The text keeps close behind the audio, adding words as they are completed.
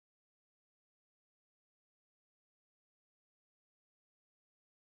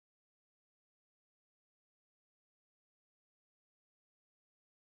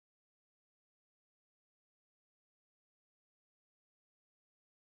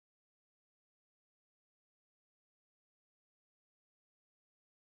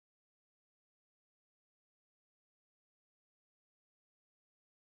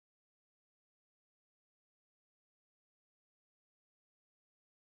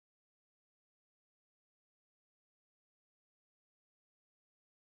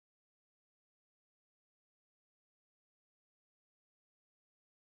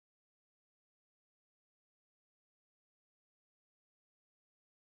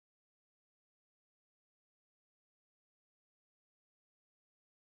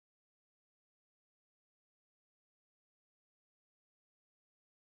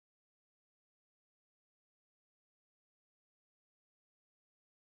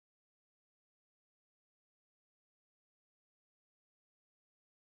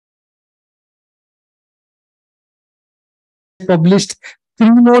published 3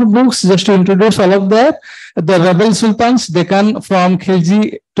 more books just to introduce all of that. The Rebel Sultans, Deccan from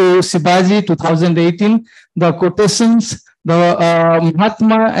Khilji to Shivaji, 2018. The Courtesans, the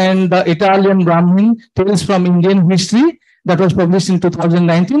Mahatma and the Italian Brahmin, Tales from Indian History, that was published in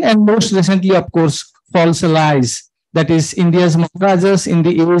 2019. And most recently, of course, False Lies, that is India's Maharajahs in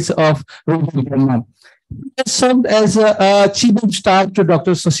the Age of Ravi Varma. He has served as a chief of staff to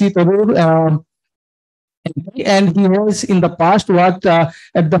Dr Shashi Tharoor, and he has in the past worked at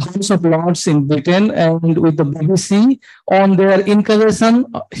the House of Lords in Britain and with the BBC on their Incarnations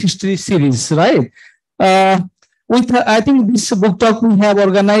history series, right? I think this book talk we have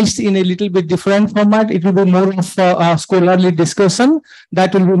organized in a little bit different format. It will be more of a scholarly discussion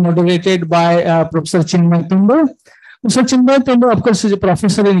that will be moderated by Professor Chinmay Tumbe. Professor Chinmay Tumbe, of course, is a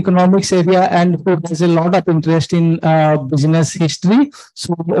professor in economics area and who has a lot of interest in business history.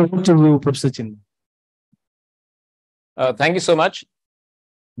 So over to you, Professor Chinmay. Thank you so much.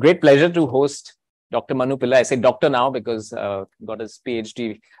 Great pleasure to host Dr. Manu Pillai. I say doctor now because got his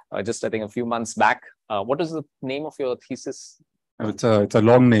PhD just I think a few months back. What is the name of your thesis? It's a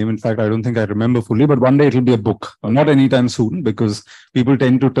long name. In fact, I don't think I remember fully, but one day it will be a book. Not anytime soon, because people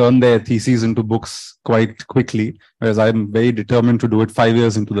tend to turn their theses into books quite quickly, whereas I'm very determined to do it 5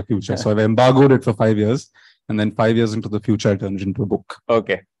 years into the future. So I've embargoed it for 5 years, and then 5 years into the future, I turn it into a book.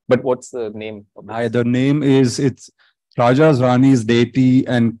 Okay. But what's the name of it? The name is, it's Rajas, Ranis, Deity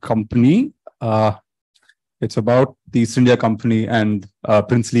and Company. It's about the East India Company and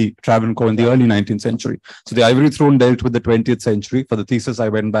princely Travancore in the early 19th century. So the Ivory Throne dealt with the 20th century. For the thesis, I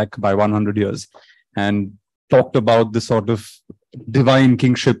went back by 100 years and talked about this sort of divine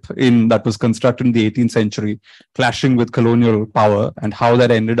kingship that was constructed in the 18th century, clashing with colonial power, and how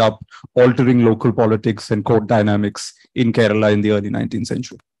that ended up altering local politics and court dynamics in Kerala in the early 19th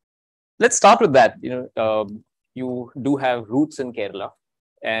century. Let's start with that. You do have roots in Kerala,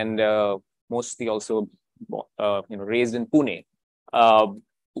 and mostly also raised in Pune.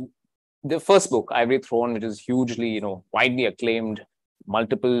 The first book, Ivory Throne, which is hugely widely acclaimed,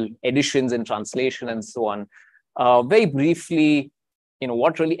 multiple editions and translation and so on. Very briefly,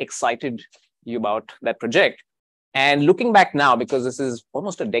 what really excited you about that project? And looking back now, because this is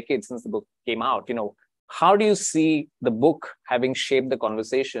almost a decade since the book came out, how do you see the book having shaped the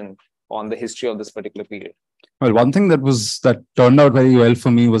conversation on the history of this particular period? Well, one thing that turned out very well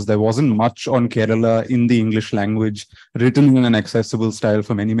for me was there wasn't much on Kerala in the English language written in an accessible style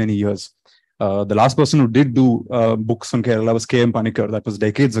for many, many years. The last person who did do books on Kerala was K.M. Panikkar. That was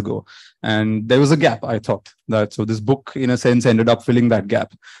decades ago. And there was a gap, I thought. So this book, in a sense, ended up filling that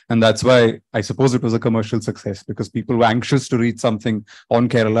gap. And that's why I suppose it was a commercial success, because people were anxious to read something on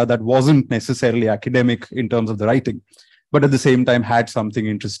Kerala that wasn't necessarily academic in terms of the writing, but at the same time had something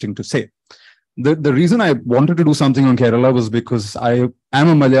interesting to say. The reason I wanted to do something on Kerala was because I am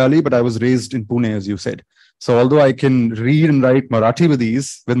a Malayali, but I was raised in Pune, as you said. So although I can read and write Marathi with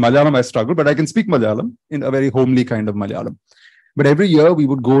ease, with Malayalam I struggle, but I can speak Malayalam in a very homely kind of Malayalam. But every year we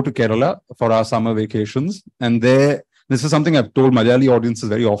would go to Kerala for our summer vacations. And this is something I've told Malayali audiences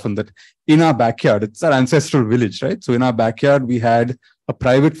very often, that in our backyard, it's our ancestral village, right? So in our backyard, we had a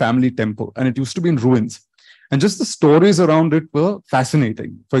private family temple, and it used to be in ruins. And just the stories around it were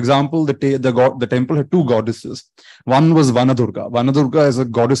fascinating. For example, the temple had 2 goddesses. One was Vanadurga. Vanadurga is a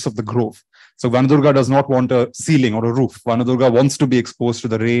goddess of the grove. So Vanadurga does not want a ceiling or a roof. Vanadurga wants to be exposed to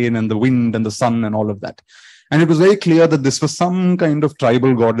the rain and the wind and the sun and all of that. And it was very clear that this was some kind of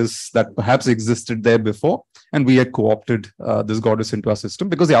tribal goddess that perhaps existed there before. And we had co-opted this goddess into our system,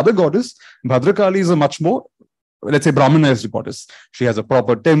 because the other goddess, Bhadrakali, is a much more, let's say, Brahmanized goddess. She has a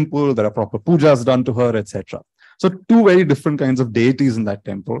proper temple, there are proper pujas done to her, etc. So 2 very different kinds of deities in that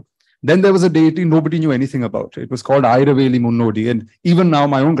temple. Then there was a deity nobody knew anything about. It was called Airaveli Munnodi. And even now,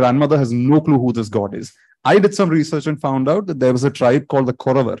 my own grandmother has no clue who this god is. I did some research and found out that there was a tribe called the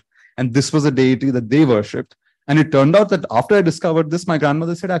Koravar. And this was a deity that they worshipped. And it turned out that after I discovered this, my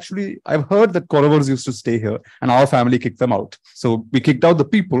grandmother said, actually, I've heard that Kauravas used to stay here and our family kicked them out. So we kicked out the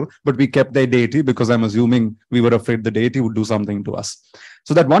people, but we kept their deity because I'm assuming we were afraid the deity would do something to us.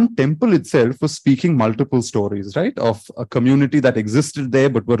 So that one temple itself was speaking multiple stories, right? Of a community that existed there,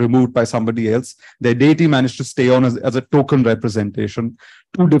 but were removed by somebody else. Their deity managed to stay on as a token representation.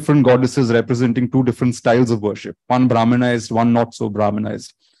 2 different goddesses representing 2 different styles of worship. One Brahmanized, one not so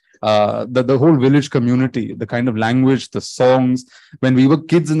Brahmanized. The whole village community, the kind of language, the songs. When we were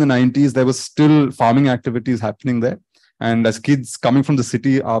kids in the 90s, there was still farming activities happening there. And as kids coming from the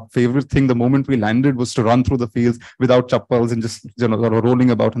city, our favorite thing the moment we landed was to run through the fields without chappals and just rolling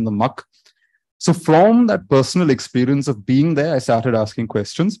about in the muck. So from that personal experience of being there, I started asking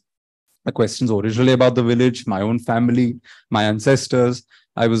questions. My questions originally about the village, my own family, my ancestors.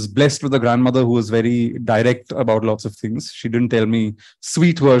 I was blessed with a grandmother who was very direct about lots of things. She didn't tell me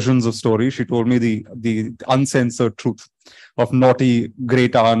sweet versions of stories. She told me the uncensored truth of naughty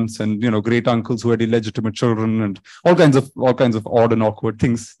great aunts and great uncles who had illegitimate children and all kinds of odd and awkward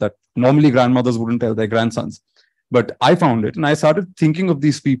things that normally grandmothers wouldn't tell their grandsons. But I found it, and I started thinking of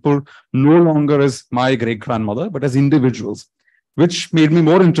these people no longer as my great grandmother, but as individuals, which made me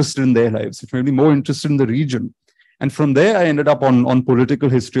more interested in their lives, which made me more interested in the region. And from there, I ended up on political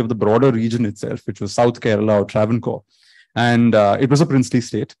history of the broader region itself, which was South Kerala or Travancore. And it was a princely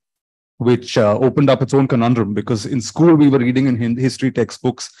state, which opened up its own conundrum, because in school, we were reading in history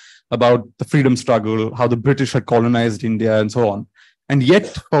textbooks about the freedom struggle, how the British had colonized India and so on. And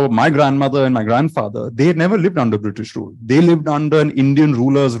yet, for my grandmother and my grandfather, they had never lived under British rule. They lived under an Indian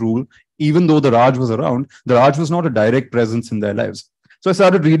ruler's rule. Even though the Raj was around, the Raj was not a direct presence in their lives. So I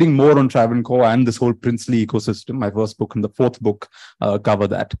started reading more on Travancore and this whole princely ecosystem. My first book and the fourth book cover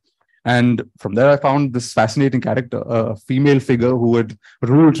that. And from there, I found this fascinating character, a female figure who had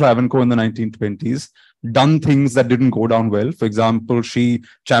ruled Travancore in the 1920s, done things that didn't go down well. For example, she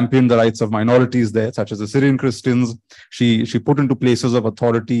championed the rights of minorities there, such as the Syrian Christians. She put into places of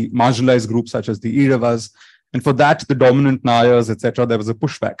authority marginalized groups such as the Iravas. And for that, the dominant Nayars, etc., there was a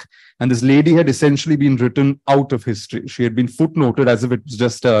pushback. And this lady had essentially been written out of history. She had been footnoted as if it was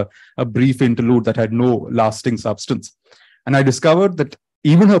just a brief interlude that had no lasting substance. And I discovered that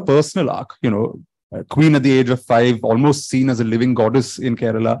even her personal arc, queen at the age of 5, almost seen as a living goddess in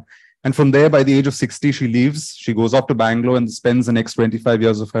Kerala. And from there, by the age of 60, she leaves. She goes off to Bangalore and spends the next 25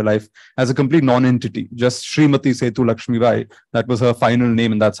 years of her life as a complete non-entity, just Srimati Setu Lakshmi Bai. That was her final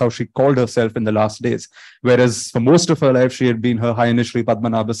name, and that's how she called herself in the last days. Whereas for most of her life, she had been Her Highness Shri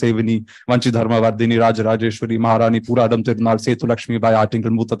Padmanabha Sevani, Vanchi Dharma Vardhini, Rajarajeshwari, Maharani Puradam Tirunal, Setu Lakshmi Bai,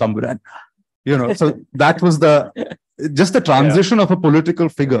 Artinkal Muta Tamburan. So that was just the transition of a political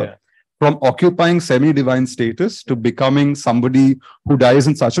figure from occupying semi-divine status to becoming somebody who dies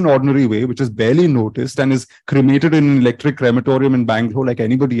in such an ordinary way, which is barely noticed and is cremated in an electric crematorium in Bangalore like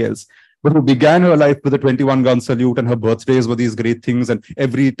anybody else, but who began her life with a 21-gun salute, and her birthdays were these great things, and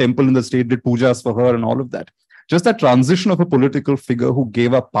every temple in the state did pujas for her and all of that. Just that transition of a political figure who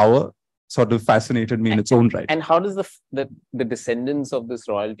gave up power sort of fascinated me in its own right. And how does the descendants of this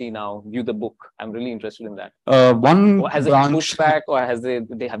royalty now view the book? I'm really interested in that. Has it pushed back, or have they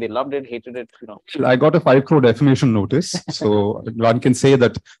loved it, hated it? I got a 5 crore defamation notice, so one can say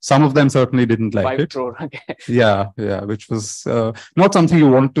that some of them certainly didn't like 5 crore, okay. Yeah, which was not something you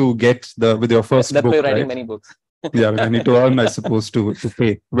want to get with your first book. That's why you're writing many books. Yeah, I need to earn, I suppose, to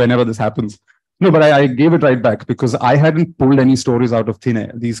pay whenever this happens. No, but I gave it right back because I hadn't pulled any stories out of thin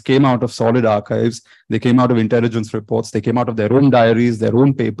air. These came out of solid archives. They came out of intelligence reports. They came out of their own diaries, their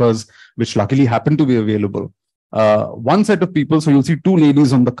own papers, which luckily happened to be available. One set of people, so you'll see 2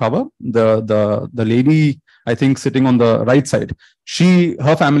 ladies on the cover. The lady, I think, sitting on the right side,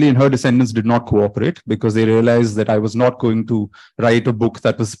 her family and her descendants did not cooperate because they realized that I was not going to write a book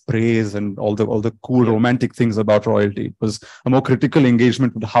that was praise and all the cool romantic things about royalty. It was a more critical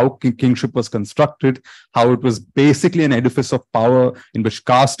engagement with how kingship was constructed, how it was basically an edifice of power in which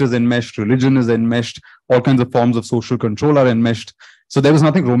caste is enmeshed, religion is enmeshed, all kinds of forms of social control are enmeshed. So there was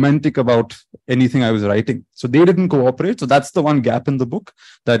nothing romantic about anything I was writing. So they didn't cooperate. So that's the one gap in the book,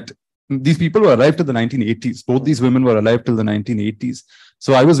 that these people were alive till the 1980s. Both these women were alive till the 1980s.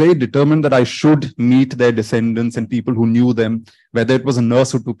 So I was very determined that I should meet their descendants and people who knew them, whether it was a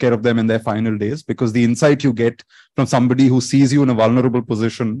nurse who took care of them in their final days, because the insight you get from somebody who sees you in a vulnerable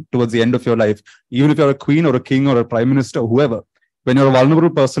position towards the end of your life, even if you're a queen or a king or a prime minister or whoever, when you're a vulnerable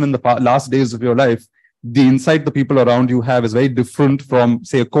person in the last days of your life, the insight the people around you have is very different from,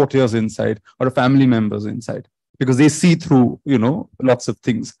 say, a courtier's insight or a family member's insight, because they see through, lots of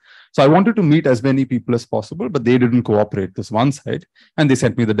things. So I wanted to meet as many people as possible, but they didn't cooperate, this one side, and they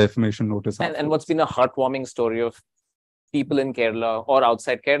sent me the defamation notice. And what's been a heartwarming story of people in Kerala or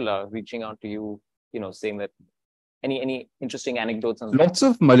outside Kerala reaching out to you, saying that any interesting anecdotes? Lots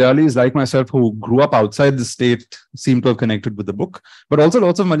of Malayalis like myself who grew up outside the state seem to have connected with the book, but also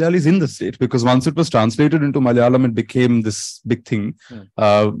lots of Malayalis in the state, because once it was translated into Malayalam, it became this big thing.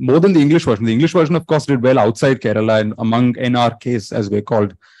 More than the English version. The English version, of course, did well outside Kerala and among NRKs, as we're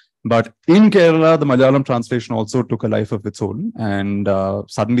called. But in Kerala, the Malayalam translation also took a life of its own. And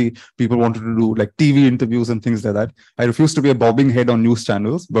suddenly people wanted to do like TV interviews and things like that. I refused to be a bobbing head on news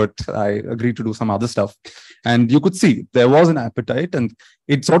channels, but I agreed to do some other stuff. And you could see there was an appetite. And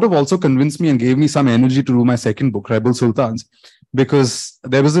it sort of also convinced me and gave me some energy to do my second book, Rebel Sultans, because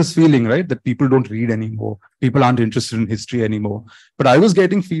there was this feeling, right, that people don't read anymore. People aren't interested in history anymore. But I was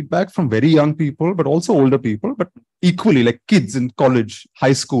getting feedback from very young people, but also older people, but equally like kids in college,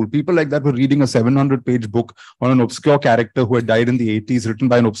 high school, people like that were reading a 700-page book on an obscure character who had died in the 80s, written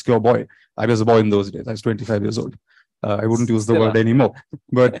by an obscure boy. I was a boy in those days. I was 25 years old. I wouldn't use the word anymore.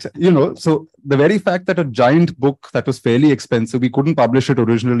 But, so the very fact that a giant book that was fairly expensive, we couldn't publish it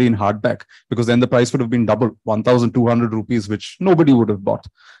originally in hardback because then the price would have been double, 1,200 rupees, which nobody would have bought.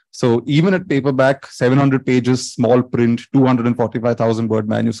 So even at paperback, 700 pages, small print, 245,000 word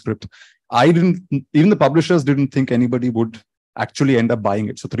manuscript, even the publishers didn't think anybody would actually end up buying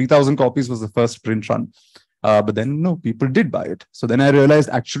it. So 3,000 copies was the first print run. But then, no, people did buy it. So then I realized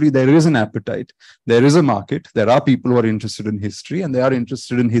actually there is an appetite. There is a market. There are people who are interested in history, and they are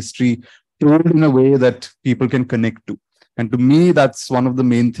interested in history told in a way that people can connect to. And to me, that's one of the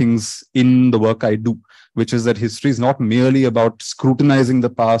main things in the work I do, which is that history is not merely about scrutinizing the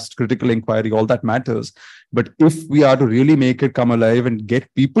past, critical inquiry, all that matters. But if we are to really make it come alive and get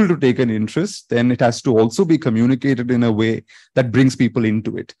people to take an interest, then it has to also be communicated in a way that brings people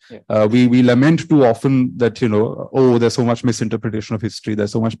into it. Yeah. We lament too often that, there's so much misinterpretation of history,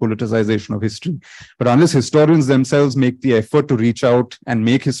 there's so much politicization of history. But unless historians themselves make the effort to reach out and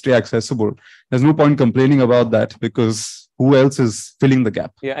make history accessible, there's no point complaining about that, because who else is filling the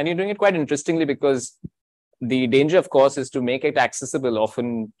gap? Yeah, and you're doing it quite interestingly, because the danger, of course, is to make it accessible.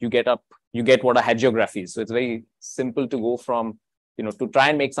 Often you get what are hagiographies. So it's very simple to go from, to try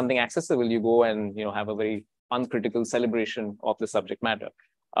and make something accessible, you go and, have a very uncritical celebration of the subject matter.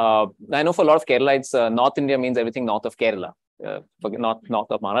 I know for a lot of Keralites, North India means everything north of Kerala, not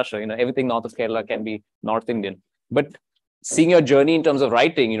north of Maharashtra. Everything north of Kerala can be North Indian. But seeing your journey in terms of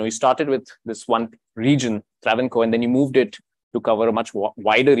writing, you started with this one region, Travancore, and then you moved it to cover a much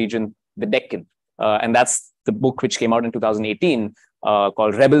wider region, the Deccan. And that's the book which came out in 2018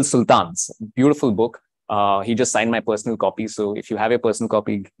 called Rebel Sultans. Beautiful book. He just signed my personal copy. So if you have a personal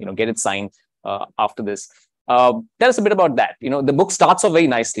copy, get it signed after this. Tell us a bit about that. The book starts off very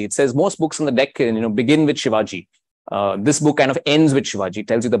nicely. It says most books on the Deccan, begin with Shivaji. This book kind of ends with Shivaji,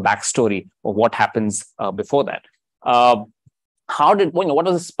 tells you the backstory of what happens before that. What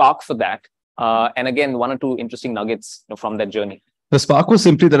was the spark for that? And again, one or two interesting nuggets from that journey. The spark was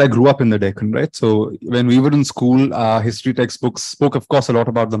simply that I grew up in the Deccan, right? So when we were in school, history textbooks spoke, of course, a lot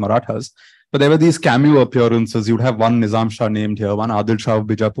about the Marathas, but there were these cameo appearances. You'd have one Nizam Shah named here, one Adil Shah of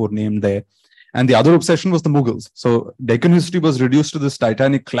Bijapur named there. And the other obsession was the Mughals. So Deccan history was reduced to this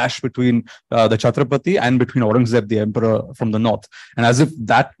titanic clash between the Chhatrapati and between Aurangzeb, the emperor from the north. And as if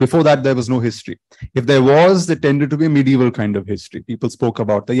before that, there was no history. If there was, there tended to be a medieval kind of history. People spoke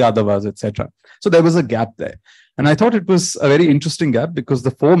about the Yadavas, etc. So there was a gap there. And I thought it was a very interesting gap because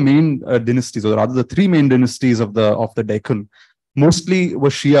the four main dynasties, or rather the three main dynasties of the Deccan, mostly were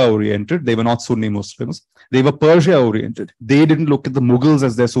Shia oriented. They were not Sunni Muslims. They were Persia oriented. They didn't look at the Mughals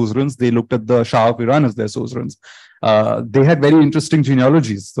as their suzerains. They looked at the Shah of Iran as their suzerains. They had very interesting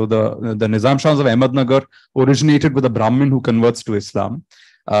genealogies. So the Nizam Shahs of Ahmednagar originated with a Brahmin who converts to Islam.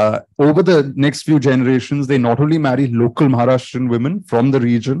 Over the next few generations, they not only marry local Maharashtrian women from the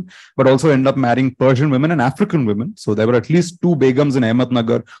region, but also end up marrying Persian women and African women. So there were at least two Begums in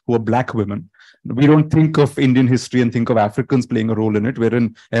Ahmednagar who were black women. We don't think of Indian history and think of Africans playing a role in it. We're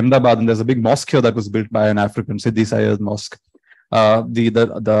in Ahmedabad, and there's a big mosque here that was built by an African, Siddhi Sayyid Mosque. The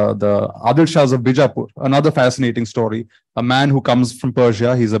Adil Shahs of Bijapur, another fascinating story. A man who comes from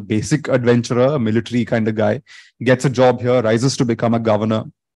Persia, he's a basic adventurer, a military kind of guy, gets a job here, rises to become a governor,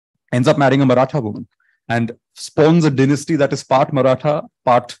 ends up marrying a Maratha woman, and spawns a dynasty that is part Maratha,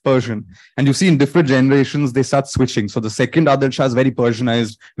 part Persian. And you see in different generations, they start switching. So the second Adil Shah is very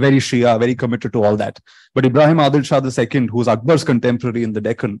Persianized, very Shia, very committed to all that. But Ibrahim Adil Shah II, who's Akbar's contemporary in the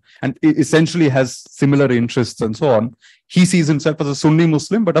Deccan, and essentially has similar interests and so on, he sees himself as a Sunni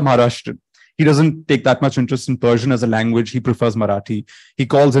Muslim, but a Maharashtrian. He doesn't take that much interest in Persian as a language. He prefers Marathi. He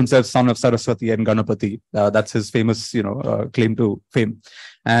calls himself son of Saraswati and Ganapati. That's his famous, claim to fame.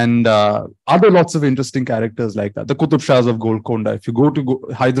 And other lots of interesting characters like that. The Qutub Shahs of Golconda. If you go to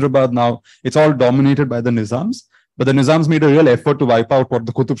Hyderabad now, it's all dominated by the Nizams. But the Nizams made a real effort to wipe out what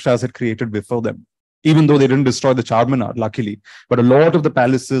the Qutub Shahs had created before them, even though they didn't destroy the Charminar, luckily. But a lot of the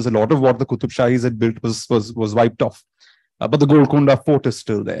palaces, a lot of what the Qutub Shahis had built was wiped off. But the Golconda fort is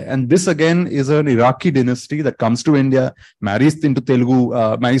still there. And this again is an Iraqi dynasty that comes to India, marries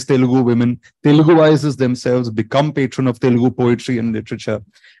Telugu women, Teluguizes themselves, become patron of Telugu poetry and literature,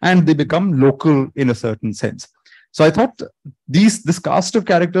 and they become local in a certain sense. So I thought this cast of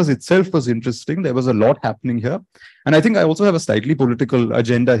characters itself was interesting. There was a lot happening here. And I think I also have a slightly political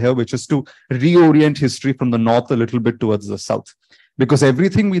agenda here, which is to reorient history from the north a little bit towards the south. because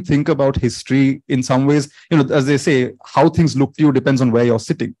everything we think about history in some ways, as they say, how things look to you depends on where you're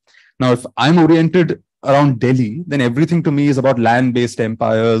sitting. Now, if I'm oriented around Delhi, then everything to me is about land-based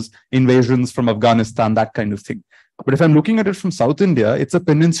empires, invasions from Afghanistan, that kind of thing. But if I'm looking at it from South India, it's a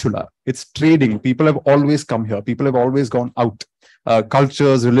peninsula. It's trading. People have always come here. People have always gone out.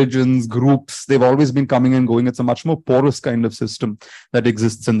 Cultures, religions, groups, they've always been coming and going. It's a much more porous kind of system that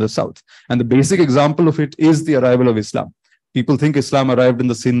exists in the South. And the basic example of it is the arrival of Islam. People think Islam arrived in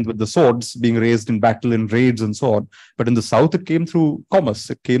the Sindh with the swords, being raised in battle, in raids and so on. But in the South, it came through commerce.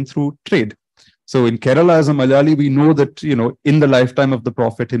 It came through trade. So in Kerala, as a Malayali, we know that, in the lifetime of the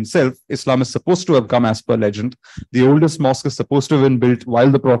Prophet himself, Islam is supposed to have come as per legend. The oldest mosque is supposed to have been built while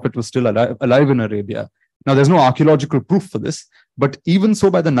the Prophet was still alive in Arabia. Now, there's no archaeological proof for this, but even so,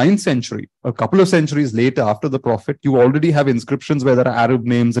 by the 9th century, a couple of centuries later after the Prophet, you already have inscriptions where there are Arab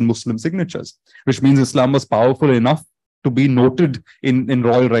names and Muslim signatures, which means Islam was powerful enough to be noted in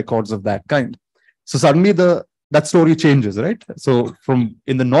royal records of that kind. So suddenly that story changes, right? So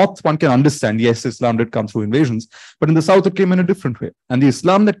in the north, one can understand, yes, Islam did come through invasions, but in the south, it came in a different way. And the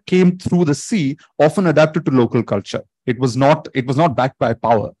Islam that came through the sea often adapted to local culture. It was not backed by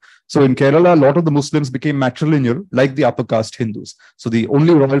power. So in Kerala, a lot of the Muslims became matrilineal, like the upper caste Hindus. So the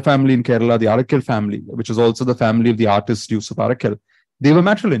only royal family in Kerala, the Arakkal family, which is also the family of the artist Yusuf Arakkal, they were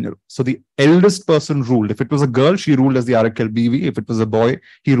matrilineal. So the eldest person ruled. If it was a girl, she ruled as the Arakkal Biwi. If it was a boy,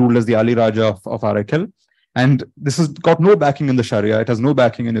 he ruled as the Ali Raja of Arakkal. And this has got no backing in the Sharia. It has no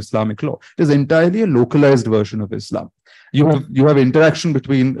backing in Islamic law. It is entirely a localized version of Islam. You have interaction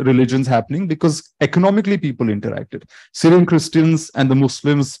between religions happening because economically people interacted. Syrian Christians and the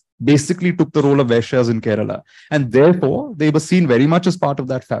Muslims basically took the role of Vaishyas in Kerala. And therefore, they were seen very much as part of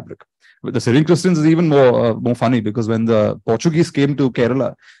that fabric. With the Syrian Christians is even more funny because when the Portuguese came to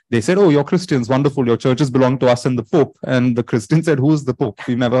Kerala, they said, "Oh, you're Christians, wonderful. Your churches belong to us and the Pope." And the Christians said, "Who is the Pope?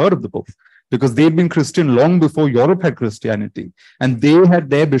 We've never heard of the Pope." Because they'd been Christian long before Europe had Christianity. And they had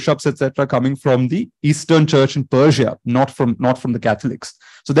their bishops, etc., coming from the Eastern Church in Persia, not from the Catholics.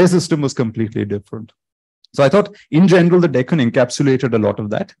 So their system was completely different. So I thought, in general, the Deccan encapsulated a lot of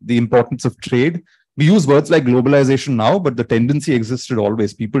that, the importance of trade. We use words like globalization now, but the tendency existed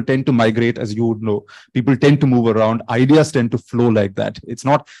always. People tend to migrate, as you would know. People tend to move around. Ideas tend to flow like that. It's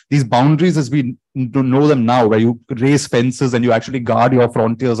not these boundaries as we know them now, where you raise fences and you actually guard your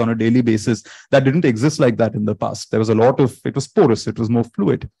frontiers on a daily basis. That didn't exist like that in the past. There was it was porous, it was more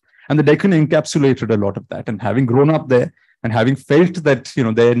fluid. And the Deccan encapsulated a lot of that. And having grown up there and having felt that,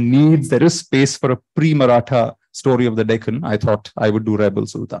 there is space for a pre-Maratha story of the Deccan, I thought I would do Rebel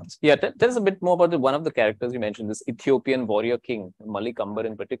Sultans. Yeah, tell us a bit more about one of the characters you mentioned, this Ethiopian warrior king, Malik Ambar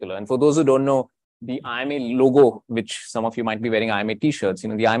in particular. And for those who don't know, the IIMA logo, which some of you might be wearing IIMA t-shirts, the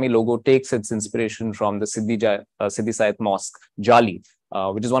IIMA logo takes its inspiration from the Siddhi Sayed Mosque, Jali,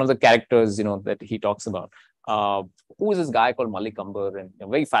 which is one of the characters, that he talks about. Who is this guy called Malik Ambar, and a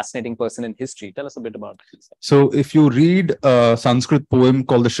very fascinating person in history? Tell us a bit about this. So if you read a Sanskrit poem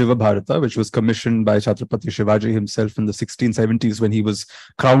called the Shiva Bharata, which was commissioned by Chhatrapati Shivaji himself in the 1670s when he was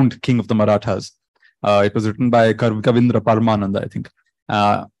crowned king of the Marathas, it was written by Kavindra Paramananda, I think.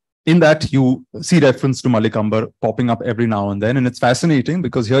 In that, you see reference to Malik Ambar popping up every now and then. And it's fascinating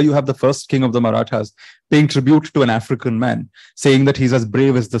because here you have the first king of the Marathas paying tribute to an African man, saying that he's as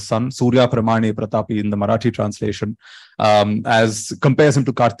brave as the sun, Surya Pramane Pratapi in the Marathi translation, as compares him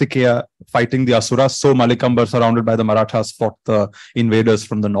to Kartikeya fighting the Asuras. So Malik Ambar, surrounded by the Marathas, fought the invaders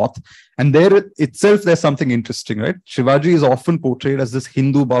from the north. And there itself, there's something interesting, right? Shivaji is often portrayed as this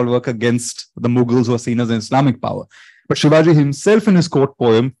Hindu bulwark against the Mughals who are seen as an Islamic power. But Shivaji himself in his court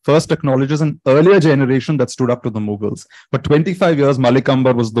poem first acknowledges an earlier generation that stood up to the Mughals. For 25 years, Malik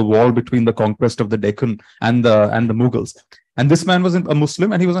Ambar was the wall between the conquest of the Deccan and the Mughals. And this man was a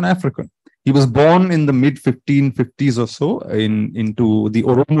Muslim and he was an African. He was born in the mid-1550s or so into the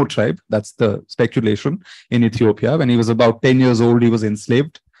Oromo tribe. That's the speculation in Ethiopia. When he was about 10 years old, he was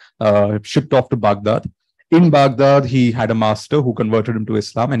enslaved, shipped off to Baghdad. In Baghdad, he had a master who converted him to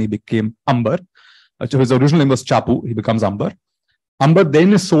Islam and he became Ambar. So his original name was Chapu. He becomes Ambar. Ambar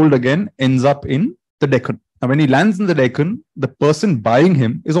then is sold again, ends up in the Deccan. Now, when he lands in the Deccan, the person buying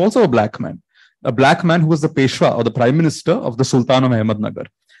him is also a black man who was the Peshwa or the prime minister of the Sultan of Ahmedabad.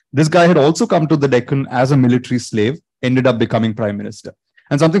 This guy had also come to the Deccan as a military slave, ended up becoming prime minister.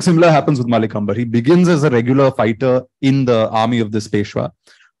 And something similar happens with Malik Ambar. He begins as a regular fighter in the army of this Peshwa.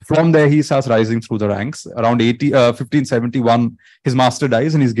 From there, he starts rising through the ranks. Around 1571, his master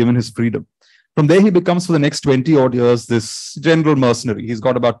dies and he's given his freedom. From there, he becomes, for the next 20 odd years, this general mercenary. He's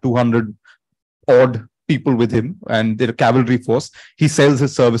got about 200 odd people with him and their cavalry force. He sells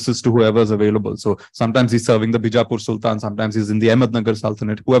his services to whoever is available. So sometimes he's serving the Bijapur Sultan, sometimes he's in the Ahmednagar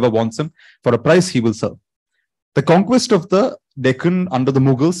Sultanate. Whoever wants him, for a price, he will serve. The conquest of the Deccan under the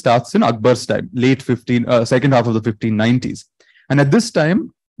Mughals starts in Akbar's time, second half of the 1590s. And at this time,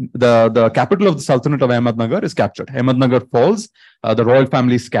 the capital of the Sultanate of Ahmednagar is captured. Ahmednagar falls, the royal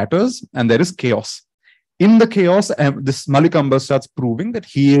family scatters, and there is chaos. In the chaos, this Malik Ambar starts proving that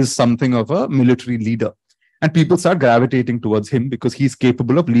he is something of a military leader. And people start gravitating towards him because he's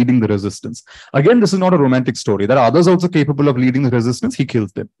capable of leading the resistance. Again, this is not a romantic story. There are others also capable of leading the resistance. He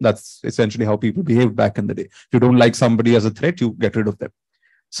kills them. That's essentially how people behaved back in the day. If you don't like somebody as a threat, you get rid of them.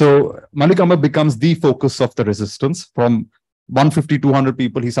 So Malik Ambar becomes the focus of the resistance. From 150, 200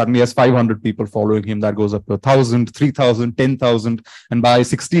 people, he suddenly has 500 people following him. That goes up to 1,000, 3,000, 10,000. And by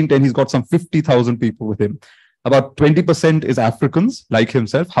 1610, he's got some 50,000 people with him. About 20% is Africans, like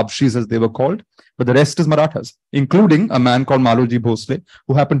himself, Habshis as they were called, but the rest is Marathas, including a man called Maloji Bhosle,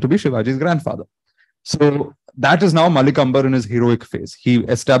 who happened to be Shivaji's grandfather. So that is now Malik Ambar in his heroic phase. He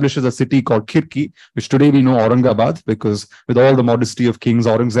establishes a city called Khirki, which today we know Aurangabad, because with all the modesty of kings,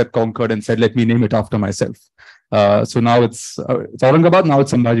 Aurangzeb conquered and said, let me name it after myself. So now it's Aurangabad, now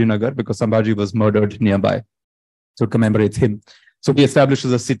it's Sambhajinagar, because Sambhaji was murdered nearby. So it commemorates him. So he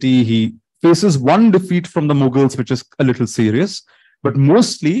establishes a city. He faces one defeat from the Mughals, which is a little serious, but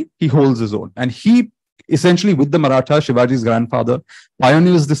mostly he holds his own. And he essentially, with the Marathas, Shivaji's grandfather,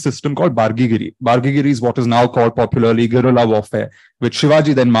 pioneers this system called Bargigiri. Bargigiri is what is now called popularly guerrilla warfare, which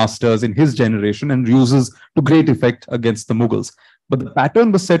Shivaji then masters in his generation and uses to great effect against the Mughals. But the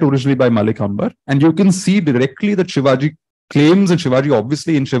pattern was set originally by Malik Ambar, and you can see directly that Shivaji claims, and Shivaji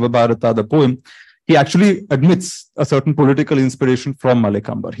obviously in Shiva Bharata, the poem, he actually admits a certain political inspiration from Malik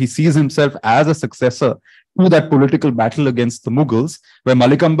Ambar. He sees himself as a successor to that political battle against the Mughals, where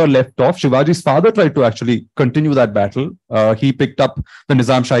Malik Ambar left off. Shivaji's father tried to actually continue that battle. He picked up the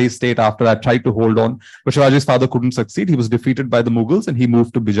Nizam Shahi state after that, tried to hold on, but Shivaji's father couldn't succeed. He was defeated by the Mughals and he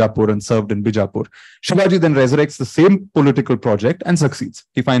moved to Bijapur and served in Bijapur. Shivaji then resurrects the same political project and succeeds.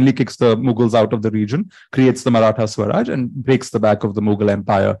 He finally kicks the Mughals out of the region, creates the Maratha Swaraj, and breaks the back of the Mughal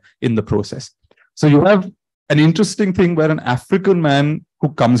empire in the process. So you have an interesting thing where an African man who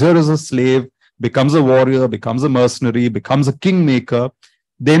comes here as a slave, becomes a warrior, becomes a mercenary, becomes a kingmaker,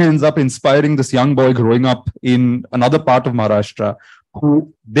 then ends up inspiring this young boy growing up in another part of Maharashtra,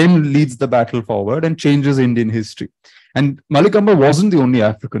 who then leads the battle forward and changes Indian history. And Malik Ambar wasn't the only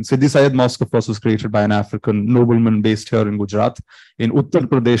African. Siddhi Sayed Mosque, of course, was created by an African nobleman based here in Gujarat. In Uttar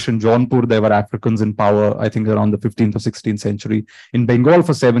Pradesh and Jaunpur, there were Africans in power, I think around the 15th or 16th century. In Bengal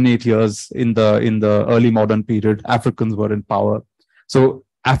for 7-8 years in the early modern period, Africans were in power. So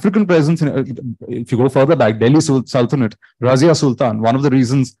African presence, if you go further back, Delhi Sultanate, Razia Sultan, one of the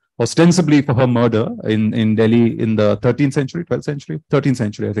reasons ostensibly for her murder in Delhi in the 13th century, 12th century, 13th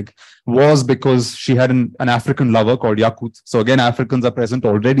century, I think, was because she had an African lover called Yakut. So again, Africans are present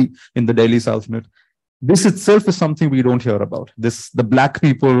already in the Delhi Sultanate. This itself is something we don't hear about. The black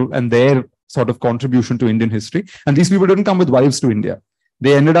people and their sort of contribution to Indian history. And these people didn't come with wives to India.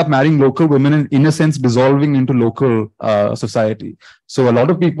 They ended up marrying local women and, in a sense, dissolving into local society. So a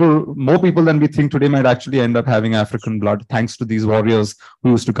lot of people, more people than we think today, might actually end up having African blood, thanks to these warriors who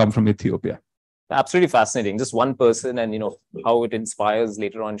used to come from Ethiopia. Absolutely fascinating. Just one person, and how it inspires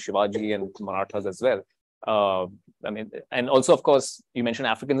later on Shivaji and Marathas as well. And also, of course, you mentioned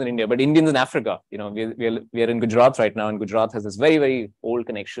Africans in India, but Indians in Africa. We are in Gujarat right now, and Gujarat has this very, very old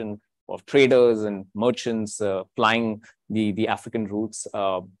connection of traders and merchants flying the African routes,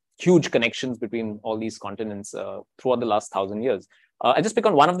 huge connections between all these continents throughout the last 1,000 years. I just pick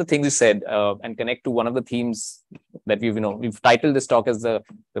on one of the things you said and connect to one of the themes that we've titled this talk as the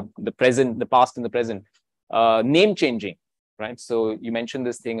present, the past and the present, name changing, right? So you mentioned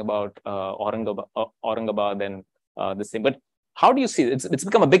this thing about Aurangabad and this thing, but how do you see it? It's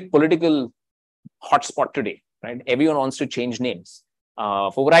become a big political hotspot today, right? Everyone wants to change names.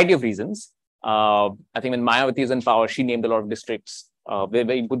 For a variety of reasons. I think when Mayawati is in power, she named a lot of districts,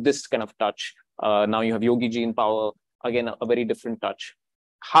 very Buddhist kind of touch. Now you have Yogi Ji in power, again, a very different touch.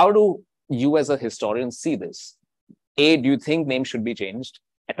 How do you as a historian see this? A, do you think names should be changed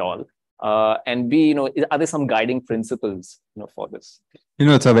at all? And B, are there some guiding principles for this?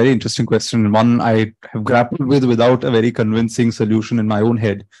 It's a very interesting question. One I have grappled with without a very convincing solution in my own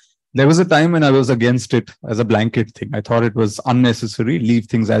head. There was a time when I was against it as a blanket thing. I thought it was unnecessary, leave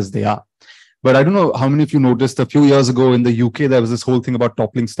things as they are. But I don't know how many of you noticed a few years ago in the UK, there was this whole thing about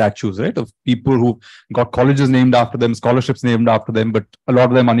toppling statues, right? Of people who got colleges named after them, scholarships named after them, but a lot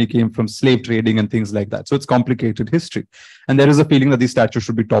of their money came from slave trading and things like that. So it's complicated history. And there is a feeling that these statues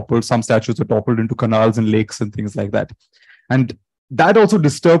should be toppled. Some statues are toppled into canals and lakes and things like that. And that also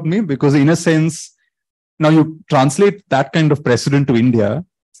disturbed me because in a sense, now you translate that kind of precedent to India,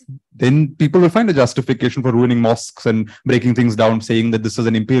 then people will find a justification for ruining mosques and breaking things down, saying that this is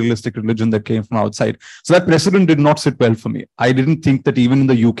an imperialistic religion that came from outside. So that precedent did not sit well for me. I didn't think that even in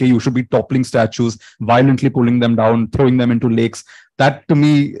the UK, you should be toppling statues, violently pulling them down, throwing them into lakes. That to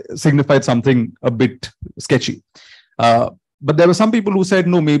me signified something a bit sketchy. But there were some people who said,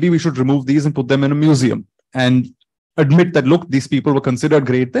 no, maybe we should remove these and put them in a museum and admit that, look, these people were considered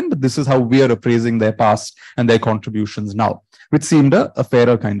great then, but this is how we are appraising their past and their contributions now, which seemed a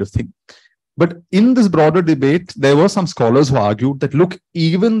fairer kind of thing. But in this broader debate, there were some scholars who argued that, look,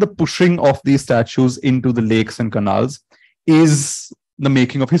 even the pushing of these statues into the lakes and canals is the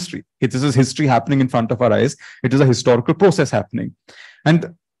making of history. It is history happening in front of our eyes. It is a historical process happening.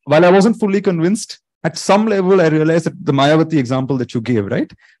 And while I wasn't fully convinced, at some level, I realized that the Mayawati example that you gave,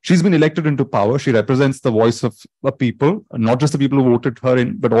 right? She's been elected into power. She represents the voice of a people, not just the people who voted her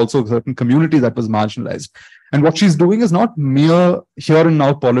in, but also a certain community that was marginalized. And what she's doing is not mere here and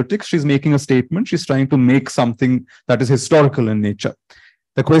now politics. She's making a statement. She's trying to make something that is historical in nature.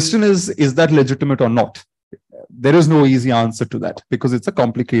 The question is that legitimate or not? There is no easy answer to that because it's a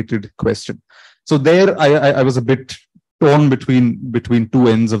complicated question. So there, I was a bit torn between two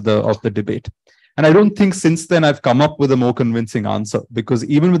ends of the debate. And I don't think since then I've come up with a more convincing answer, because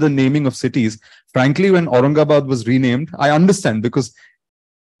even with the naming of cities, frankly, when Aurangabad was renamed, I understand because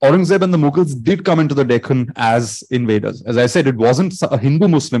Aurangzeb and the Mughals did come into the Deccan as invaders. As I said, it wasn't a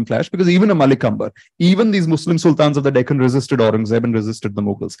Hindu-Muslim clash because even a Malik Ambar, even these Muslim sultans of the Deccan resisted Aurangzeb and resisted the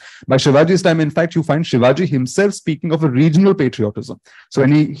Mughals. By Shivaji's time, in fact, you find Shivaji himself speaking of a regional patriotism. So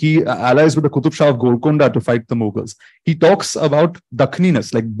when he allies with the Qutub Shah of Golconda to fight the Mughals, he talks about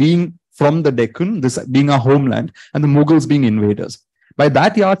Dakhniness, like being from the Deccan, this being our homeland, and the Mughals being invaders. By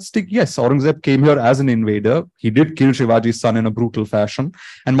that yardstick, yes, Aurangzeb came here as an invader. He did kill Shivaji's son in a brutal fashion.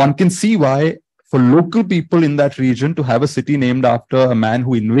 And one can see why, for local people in that region, to have a city named after a man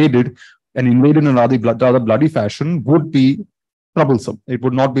who invaded in a rather bloody fashion would be troublesome. It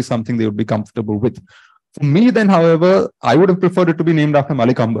would not be something they would be comfortable with. For me, then, however, I would have preferred it to be named after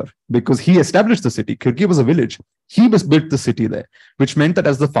Malik Ambar because he established the city. Khirki was a village. He was built the city there, which meant that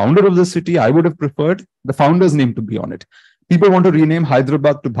as the founder of the city, I would have preferred the founder's name to be on it. People want to rename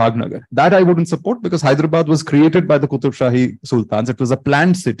Hyderabad to Bhagnagar. That I wouldn't support because Hyderabad was created by the Qutub Shahi Sultans. It was a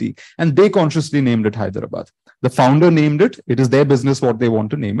planned city and they consciously named it Hyderabad. The founder named it. It is their business what they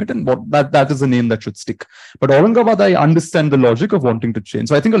want to name it, and that is a name that should stick. But Aurangabad, I understand the logic of wanting to change.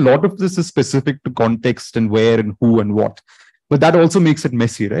 So I think a lot of this is specific to context and where and who and what. But that also makes it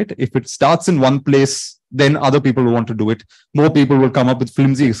messy, right? If it starts in one place, then other people will want to do it. More people will come up with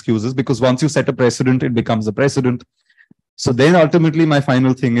flimsy excuses because once you set a precedent, it becomes a precedent. So then ultimately my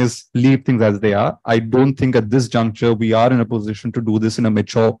final thing is leave things as they are. I don't think at this juncture we are in a position to do this in a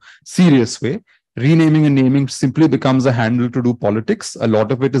mature, serious way. Renaming and naming simply becomes a handle to do politics. A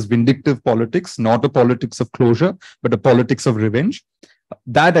lot of it is vindictive politics, not a politics of closure, but a politics of revenge.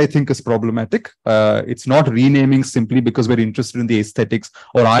 That I think is problematic. It's not renaming simply because we're interested in the aesthetics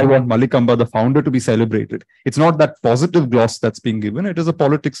or I want Malik Ambar, the founder, to be celebrated. It's not that positive gloss that's being given. It is a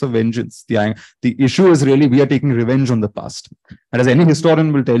politics of vengeance. The issue is really we are taking revenge on the past. And as any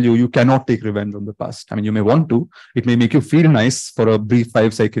historian will tell you, you cannot take revenge on the past. I mean, you may want to. It may make you feel nice for a brief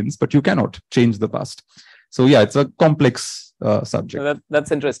 5 seconds, but you cannot change the past. So yeah, it's a complex subject.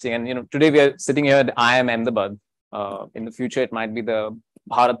 That's interesting. And today we are sitting here at IIM Ahmedabad. In the future, it might be the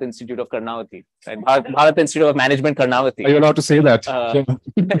Bharat Institute of Karnavati, right? Bharat Institute of Management Karnavati. Are you allowed to say that?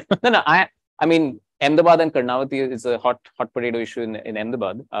 No. I mean, Ahmedabad and Karnavati is a hot potato issue in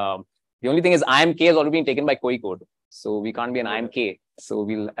Ahmedabad. The only thing is IIMK has already been taken by Kozhikode, so we can't be an IIMK. So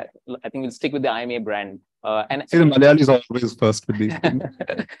I think we'll stick with the IIMA brand. And see, the Malayalis are always first with these things.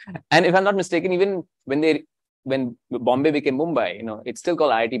 And if I'm not mistaken, even when Bombay became Mumbai, it's still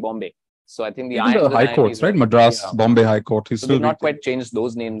called IIT Bombay. So I think the high courts, right? Madras, Bombay High Court. So they've not quite changed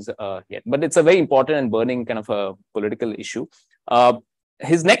those names yet, but it's a very important and burning kind of a political issue.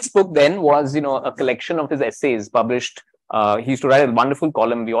 His next book then was, a collection of his essays published. He used to write a wonderful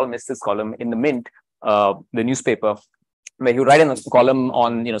column. We all missed this column in the Mint, the newspaper, where he would write a column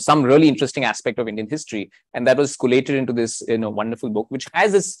on, some really interesting aspect of Indian history. And that was collated into this, wonderful book, which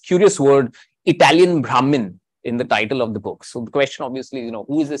has this curious word, Italian Brahmin, in the title of the book. So the question obviously is,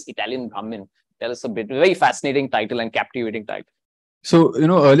 who is this Italian Brahmin? Tell us a bit. Very fascinating title and captivating title. So,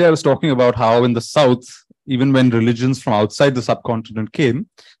 earlier I was talking about how in the South, even when religions from outside the subcontinent came,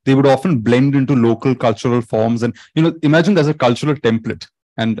 they would often blend into local cultural forms. And, imagine there's a cultural template.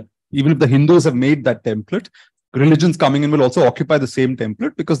 And even if the Hindus have made that template, religions coming in will also occupy the same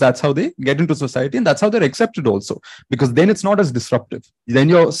template, because that's how they get into society and that's how they're accepted also, because then it's not as disruptive. Then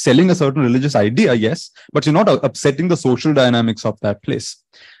you're selling a certain religious idea, yes, but you're not upsetting the social dynamics of that place.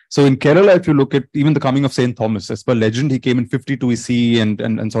 So in Kerala, if you look at even the coming of Saint Thomas, as per legend, he came in 52 CE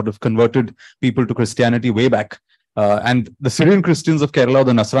and sort of converted people to Christianity way back. And the Syrian Christians of Kerala,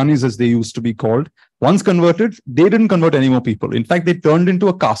 the Nasranis as they used to be called, once converted, they didn't convert any more people. In fact, they turned into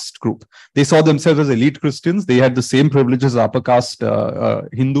a caste group. They saw themselves as elite Christians. They had the same privileges as upper caste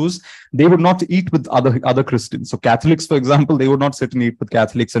Hindus. They would not eat with other Christians. So Catholics, for example, they would not sit and eat with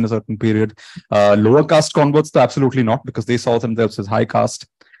Catholics in a certain period. Lower caste converts, absolutely not, because they saw themselves as high caste.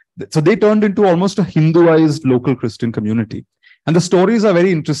 So they turned into almost a Hinduized local Christian community. And the stories are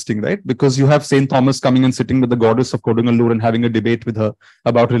very interesting, right? Because you have Saint Thomas coming and sitting with the goddess of Kodungalur and having a debate with her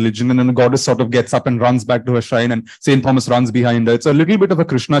about religion. And then the goddess sort of gets up and runs back to her shrine, and Saint Thomas runs behind her. It's a little bit of a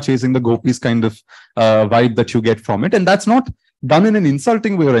Krishna chasing the gopis kind of vibe that you get from it. And that's not done in an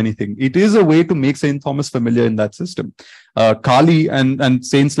insulting way or anything. It is a way to make Saint Thomas familiar in that system. Kali and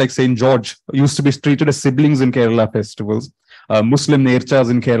saints like Saint George used to be treated as siblings in Kerala festivals. Muslim nerchas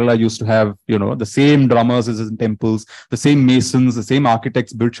in Kerala used to have, the same drummers as in temples, the same masons, the same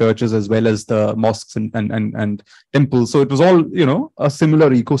architects built churches as well as the mosques and temples. So it was all, a similar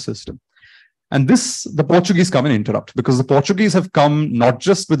ecosystem. And this, the Portuguese come and interrupt, because the Portuguese have come not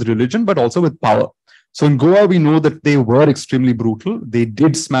just with religion, but also with power. So in Goa, we know that they were extremely brutal. They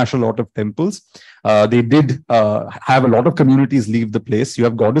did smash a lot of temples. They did have a lot of communities leave the place. You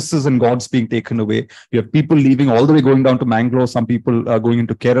have goddesses and gods being taken away. You have people leaving all the way going down to Mangalore. Some people going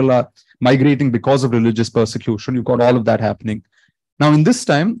into Kerala, migrating because of religious persecution. You've got all of that happening. Now, in this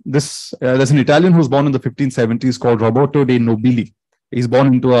time, there's an Italian who's born in the 1570s called Roberto de' Nobili. He's born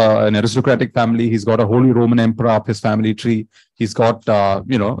into an aristocratic family. He's got a Holy Roman Emperor up his family tree. He's got,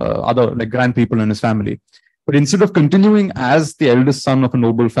 other like grand people in his family. But instead of continuing as the eldest son of a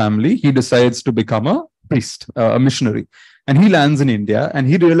noble family, he decides to become a priest, a missionary. And he lands in India, and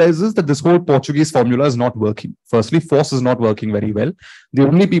he realizes that this whole Portuguese formula is not working. Firstly, force is not working very well. The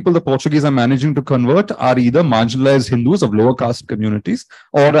only people the Portuguese are managing to convert are either marginalized Hindus of lower caste communities,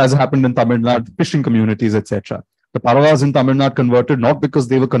 or, as happened in Tamil Nadu, fishing communities, etc. The Paravas in Tamil Nadu converted not because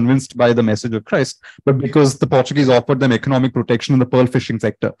they were convinced by the message of Christ, but because the Portuguese offered them economic protection in the pearl fishing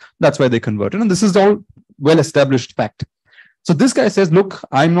sector. That's why they converted. And this is all well-established fact. So this guy says, look,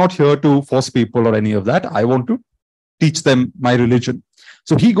 I'm not here to force people or any of that. I want to teach them my religion.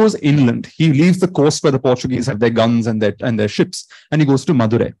 So he goes inland. He leaves the coast where the Portuguese have their guns and their ships, and he goes to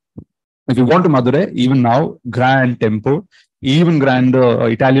Madurai. If you go to Madurai, even now, grand temple, even grander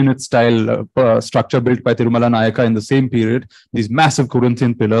Italianate style structure built by Tirumala Nayaka in the same period, these massive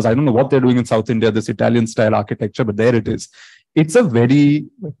Corinthian pillars. I don't know what they're doing in South India, this Italian style architecture, but there it is. It's a very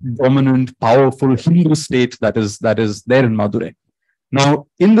dominant, powerful Hindu state that is there in Madurai. Now,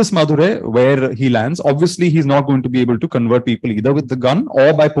 in this Madurai, where he lands, obviously he's not going to be able to convert people either with the gun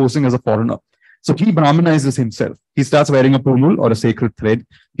or by posing as a foreigner. So he Brahmanizes himself. He starts wearing a punul or a sacred thread.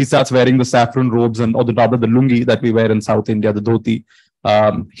 He starts wearing the saffron robes the lungi that we wear in South India, the dhoti.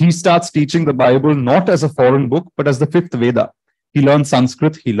 He starts teaching the Bible not as a foreign book, but as the fifth Veda. He learns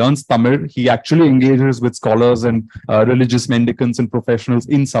Sanskrit. He learns Tamil. He actually engages with scholars and religious mendicants and professionals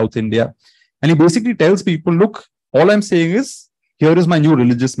in South India. And he basically tells people, look, all I'm saying is, here is my new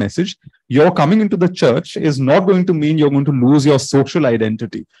religious message. Your coming into the church is not going to mean you're going to lose your social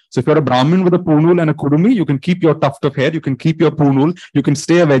identity. So if you're a Brahmin with a punul and a kurumi, you can keep your tuft of hair, you can keep your punul, you can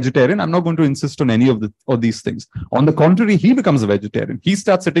stay a vegetarian. I'm not going to insist on any of these things. On the contrary, he becomes a vegetarian. He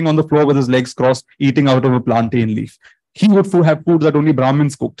starts sitting on the floor with his legs crossed, eating out of a plantain leaf. He would have food that only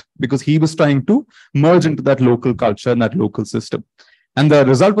Brahmins cooked, because he was trying to merge into that local culture and that local system. And the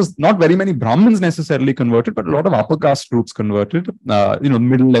result was not very many Brahmins necessarily converted, but a lot of upper caste groups converted,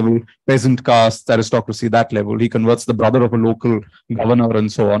 middle level, peasant castes, aristocracy, that level. He converts the brother of a local governor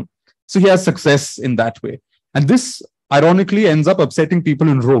and so on. So he has success in that way. And this, ironically, ends up upsetting people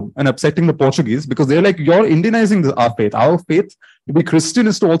in Rome and upsetting the Portuguese, because they're like, you're Indianizing our faith. Our faith to be Christian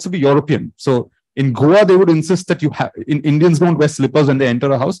is to also be European. So in Goa, they would insist that Indians don't wear slippers when they enter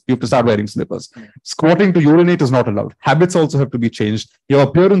a house. You have to start wearing slippers. Squatting to urinate is not allowed. Habits also have to be changed. Your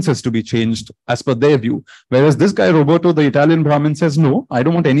appearance has to be changed as per their view. Whereas this guy, Roberto, the Italian Brahmin, says, no, I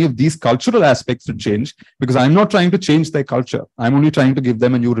don't want any of these cultural aspects to change, because I'm not trying to change their culture. I'm only trying to give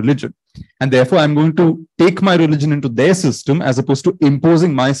them a new religion. And therefore, I'm going to take my religion into their system as opposed to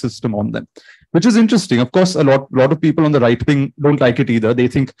imposing my system on them. which is interesting. Of course, a lot of people on the right wing don't like it either. They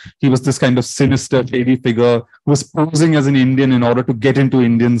think he was this kind of sinister, shady figure who was posing as an Indian in order to get into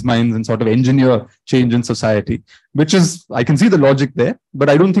Indians' minds and sort of engineer change in society, which is, I can see the logic there, but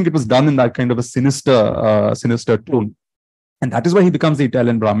I don't think it was done in that kind of a sinister tone. And that is why he becomes the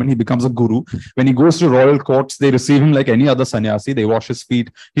Italian Brahmin. He becomes a guru. When he goes to royal courts, they receive him like any other sannyasi. They wash his feet.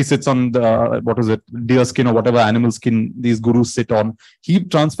 He sits on the, deer skin or whatever animal skin these gurus sit on. He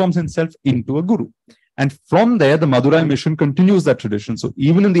transforms himself into a guru. And from there, the Madurai mission continues that tradition. So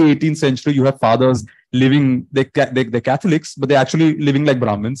even in the 18th century, you have fathers living, they're Catholics, but they're actually living like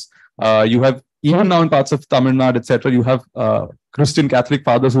Brahmins. You have, even now in parts of Tamil Nadu, etc., you have Christian Catholic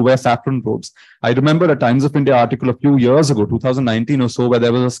fathers who wear saffron robes. I remember a Times of India article a few years ago, 2019 or so, where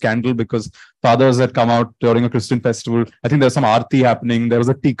there was a scandal because fathers had come out during a Christian festival. I think there was some aarti happening. There was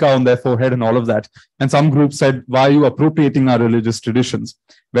a tika on their forehead and all of that. And some group said, why are you appropriating our religious traditions?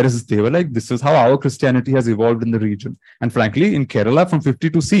 Whereas they were like, this is how our Christianity has evolved in the region. And frankly, in Kerala from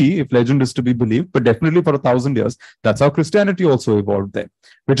 52 CE, if legend is to be believed, but definitely for 1,000 years, that's how Christianity also evolved there.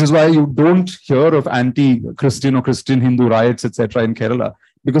 Which is why you don't hear of anti-Christian or Christian Hindu riots, etc. in Kerala,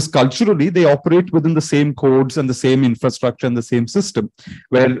 because culturally they operate within the same codes and the same infrastructure and the same system,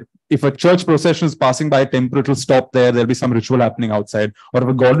 where if a church procession is passing by a temple, it will stop there. There'll be some ritual happening outside. Or if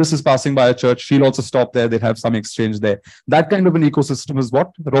a goddess is passing by a church, she'll also stop there. They'll have some exchange there. That kind of an ecosystem is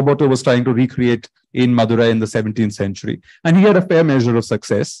what Roberto was trying to recreate in Madurai in the 17th century. And he had a fair measure of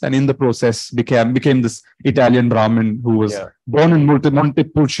success. And in the process became this Italian Brahmin who was born in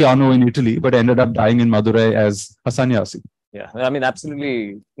Montepulciano in Italy, but ended up dying in Madurai as a sannyasi. Yeah, I mean,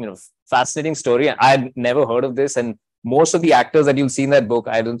 absolutely, fascinating story. I had never heard of this, and most of the actors that you'll see in that book,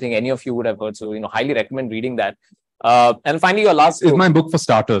 I don't think any of you would have heard. So, highly recommend reading that. And finally, your last book. It's my book for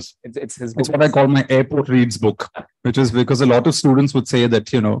starters. It's his book. It's what I call my airport reads book, which is because a lot of students would say that,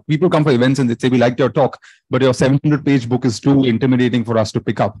 people come for events and they say, we liked your talk, but your 700-page book is too intimidating for us to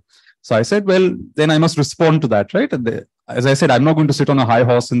pick up. So I said, well, then I must respond to that, right? And as I said, I'm not going to sit on a high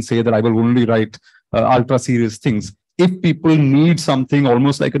horse and say that I will only write ultra serious things. If people need something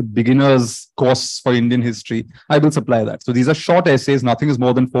almost like a beginner's course for Indian history, I will supply that. So these are short essays. Nothing is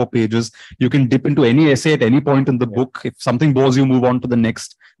more than 4 pages. You can dip into any essay at any point in the book. If something bores you, move on to the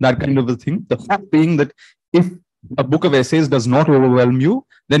next, that kind of a thing. The fact being that if a book of essays does not overwhelm you,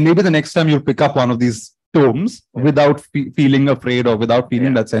 then maybe the next time you'll pick up one of these tomes without feeling afraid or without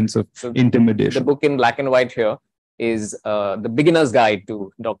feeling that sense of intimidation. The book in black and white here is The Beginner's Guide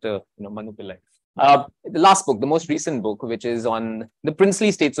to Dr. Manu Pillai. The last book, the most recent book, which is on the princely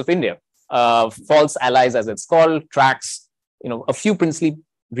states of India, false allies as it's called, tracks, a few princely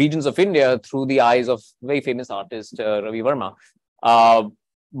regions of India through the eyes of very famous artist Ravi Varma.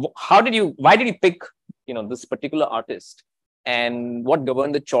 Why did you pick, this particular artist, and what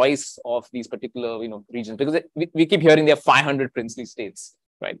governed the choice of these particular, regions? Because we keep hearing there are 500 princely states,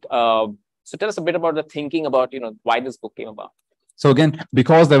 right? So tell us a bit about the thinking about, why this book came about. So again,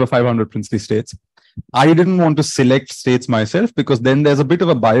 because there were 500 princely states, I didn't want to select states myself because then there's a bit of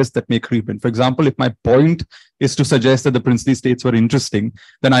a bias that may creep in. For example, if my point is to suggest that the princely states were interesting,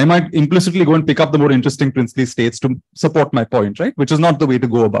 then I might implicitly go and pick up the more interesting princely states to support my point, right? Which is not the way to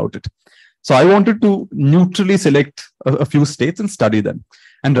go about it. So I wanted to neutrally select a few states and study them.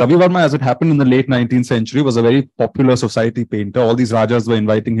 And Ravi Varma, as it happened in the late 19th century, was a very popular society painter. All these Rajas were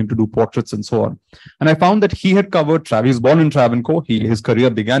inviting him to do portraits and so on. And I found that he had covered, he was born in Travancore. His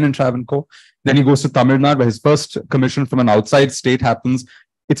career began in Travancore. Then he goes to Tamil Nadu, where his first commission from an outside state happens.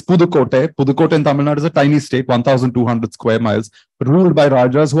 It's Pudukkottai. Pudukkottai in Tamil Nadu is a tiny state, 1,200 square miles, ruled by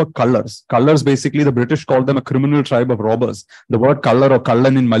Rajas who are Kallars. Kallars, basically, the British called them a criminal tribe of robbers. The word Kallar or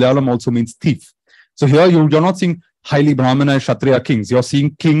Kallan in Malayalam also means thief. So here you're not seeing highly Brahmana and Kshatriya kings. You're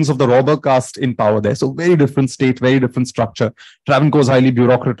seeing kings of the robber caste in power there. So very different state, very different structure. Travancore is highly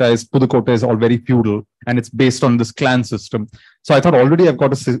bureaucratized. Pudukkottai is all very feudal. And it's based on this clan system. So I thought already I've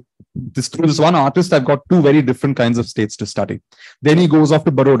got through this one artist, I've got 2 very different kinds of states to study. Then he goes off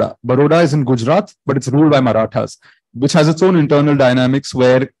to Baroda. Baroda is in Gujarat, but it's ruled by Marathas, which has its own internal dynamics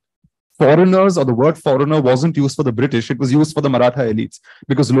where foreigners, or the word foreigner, wasn't used for the British, it was used for the Maratha elites,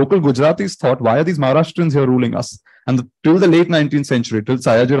 because local Gujaratis thought, why are these Maharashtrians here ruling us? And till the late 19th century, till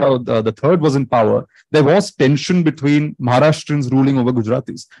Sayajirao the third was in power, there was tension between Maharashtrians ruling over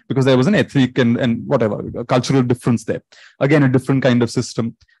Gujaratis, because there was an ethnic and whatever, cultural difference there. Again, a different kind of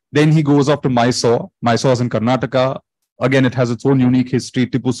system. Then he goes off to Mysore. Mysore is in Karnataka. Again, it has its own unique history,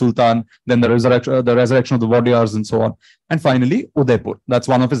 Tipu Sultan, then the resurrection of the Wadiyars and so on. And finally, Udaipur. That's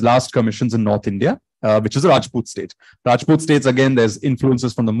one of his last commissions in North India. which is a Rajput state. Rajput states, again, there's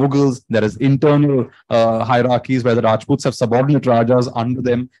influences from the Mughals. There is internal hierarchies where the Rajputs have subordinate Rajas under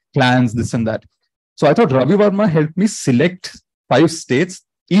them, clans, this and that. So I thought Ravi Varma helped me select 5 states,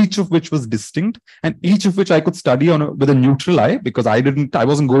 each of which was distinct and each of which I could study with a neutral eye, because I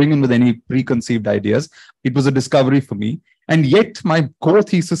wasn't going in with any preconceived ideas. It was a discovery for me. And yet my core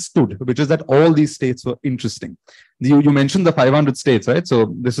thesis stood, which is that all these states were interesting. You mentioned the 500 states, right?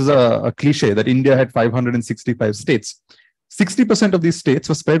 So this is a cliche that India had 565 states. 60% of these states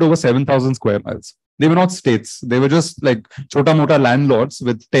were spread over 7,000 square miles. They were not states. They were just like chota mota landlords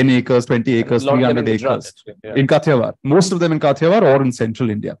with 10 acres, 20 acres, 300 acres in Kathiawar. Most of them in Kathiawar or in central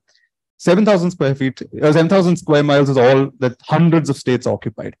India. 7,000 square miles is all that hundreds of states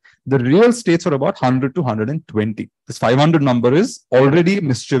occupied. The real states are about 100 to 120. This 500 number is already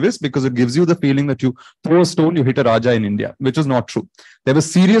mischievous because it gives you the feeling that you throw a stone, you hit a Raja in India, which is not true. There were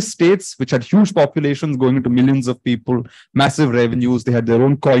serious states which had huge populations going into millions of people, massive revenues. They had their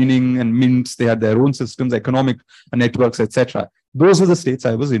own coining and mints. They had their own systems, economic networks, etc. Those were the states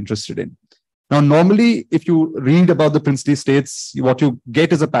I was interested in. Now, normally, if you read about the princely states, what you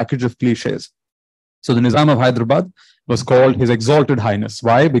get is a package of cliches. So the Nizam of Hyderabad was called His Exalted Highness.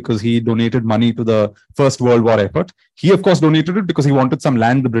 Why? Because he donated money to the First World War effort. He, of course, donated it because he wanted some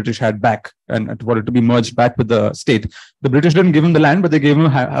land the British had back and wanted to be merged back with the state. The British didn't give him the land, but they gave him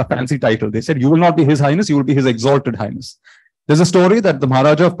a fancy title. They said, you will not be His Highness, you will be His Exalted Highness. There's a story that the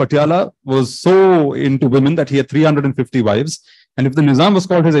Maharaja of Patiala was so into women that he had 350 wives. And if the Nizam was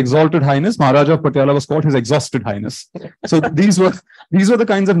called His Exalted Highness, Maharaja of Patiala was called His Exhausted Highness. So these were the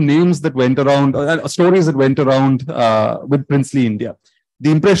kinds of names that went around, stories that went around with princely India.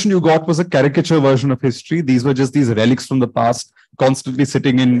 The impression you got was a caricature version of history. These were just these relics from the past, constantly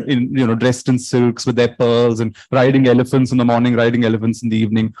sitting in dressed in silks with their pearls and riding elephants in the morning, riding elephants in the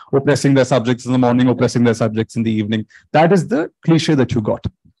evening, oppressing their subjects in the morning, oppressing their subjects in the evening. That is the cliche that you got.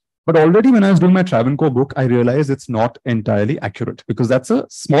 But already when I was doing my Travancore book, I realized it's not entirely accurate because that's a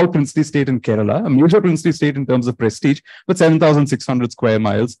small princely state in Kerala, a major princely state in terms of prestige, with 7,600 square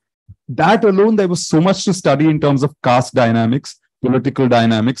miles. That alone, there was so much to study in terms of caste dynamics, political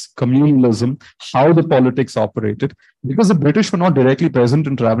dynamics, communalism, how the politics operated. Because the British were not directly present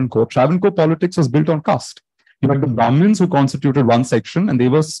in Travancore, Travancore politics was built on caste. You had the Brahmins who constituted one section, and they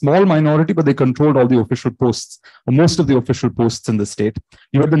were a small minority, but they controlled all the official posts, or most of the official posts in the state.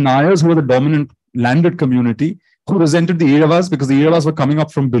 You had the Nayars, who were the dominant landed community, who resented the Iravas because the Iravas were coming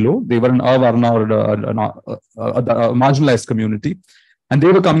up from below. They were an Avarna or a marginalized community, and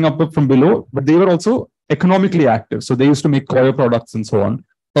they were coming up from below, but they were also economically active. So they used to make coir products and so on.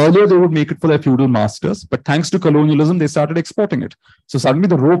 Earlier, they would make it for their feudal masters, but thanks to colonialism, they started exporting it. So suddenly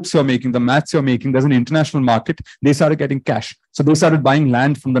the ropes you're making, the mats you're making, there's an international market. They started getting cash. So they started buying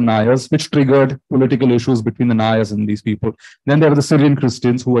land from the Nayars, which triggered political issues between the Nayars and these people. Then there were the Syrian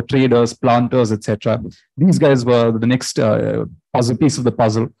Christians who were traders, planters, etc. These guys were the next piece of the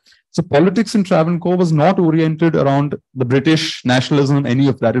puzzle. So politics in Travancore was not oriented around the British nationalism, any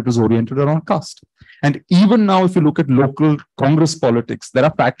of that. It was oriented around caste. And even now, if you look at local Congress politics, there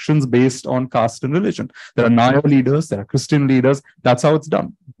are factions based on caste and religion. There are Nayar leaders, there are Christian leaders. That's how it's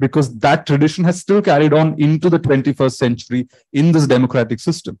done. Because that tradition has still carried on into the 21st century in this democratic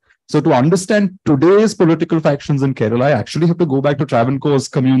system. So to understand today's political factions in Kerala, I actually have to go back to Travancore's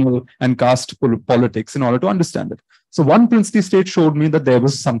communal and caste politics in order to understand it. So one princely state showed me that there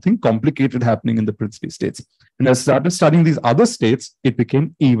was something complicated happening in the princely states. And as I started studying these other states, it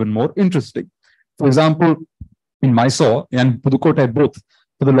became even more interesting. For example, in Mysore and Pudukkottai both,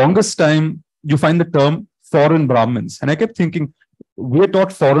 for the longest time, you find the term foreign Brahmins. And I kept thinking, we're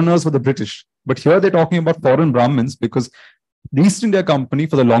taught foreigners were the British, but here they're talking about foreign Brahmins because the East India Company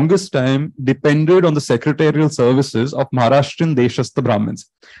for the longest time depended on the secretarial services of Maharashtrian Deshastha Brahmins.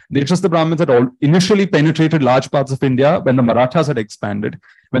 Deshastha Brahmins had initially penetrated large parts of India when the Marathas had expanded.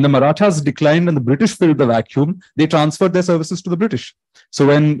 When the Marathas declined and the British filled the vacuum, they transferred their services to the British. So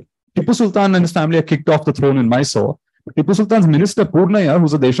when Tipu Sultan and his family are kicked off the throne in Mysore, Tipu Sultan's minister Purnaya,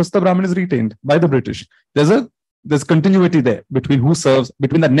 who's a Deshastha Brahmin, is retained by the British. There's continuity there between who serves,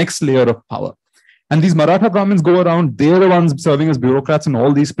 between that next layer of power. And these Maratha Brahmins go around, they're the ones serving as bureaucrats in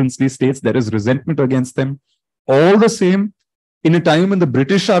all these princely states. There is resentment against them. All the same, in a time when the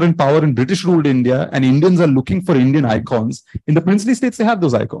British are in power and British ruled India and Indians are looking for Indian icons, in the princely states, they have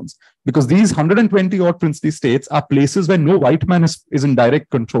those icons. Because these 120 odd princely states are places where no white man is in direct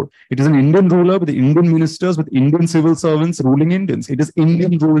control. It is an Indian ruler with Indian ministers, with Indian civil servants ruling Indians. It is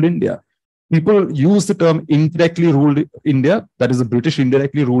Indian ruled India. People use the term indirectly ruled India. That is, the British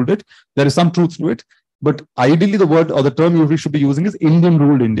indirectly ruled it. There is some truth to it. But ideally, the word or the term usually should be using is Indian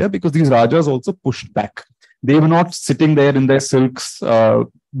ruled India, because these Rajas also pushed back. They were not sitting there in their silks,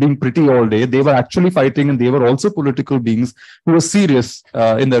 being pretty all day. They were actually fighting, and they were also political beings who were serious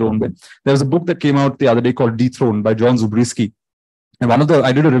in their own way. There was a book that came out the other day called Dethroned by John Zabriskie. And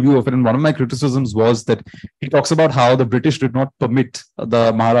I did a review of it, and one of my criticisms was that he talks about how the British did not permit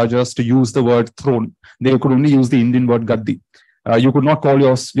the Maharajahs to use the word throne. They could only use the Indian word gaddi. You could not call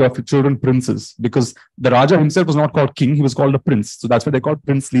your children princes, because the Raja himself was not called king, he was called a prince. So that's why they called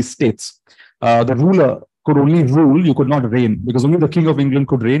princely states. The ruler could only rule, you could not reign, because only the King of England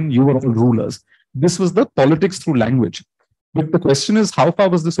could reign, you were all rulers. This was the politics through language. But the question is, how far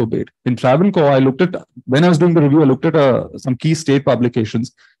was this obeyed? In Travancore, when I was doing the review, I looked at some key state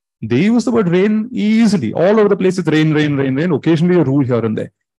publications. They use the word reign easily. All over the place, it's reign, reign, reign, reign. Occasionally a rule here and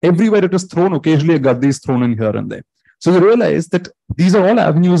there. Everywhere it is thrown, occasionally a gaddi is thrown in here and there. So you realize that these are all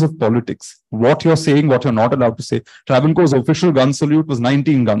avenues of politics. What you're saying, what you're not allowed to say. Travancore's official gun salute was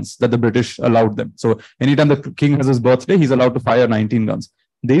 19 guns that the British allowed them. So anytime the king has his birthday, he's allowed to fire 19 guns.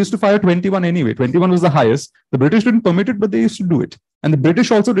 They used to fire 21 anyway. 21 was the highest. The British didn't permit it, but they used to do it. And the British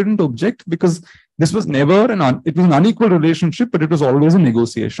also didn't object, because this was never it was an unequal relationship, but it was always a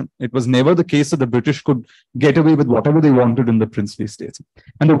negotiation. It was never the case that the British could get away with whatever they wanted in the princely states.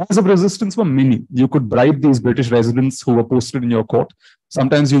 And the ways of resistance were many. You could bribe these British residents who were posted in your court.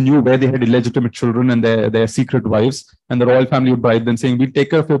 Sometimes you knew where they had illegitimate children and their secret wives, and the royal family would bribe them, saying, "We'll take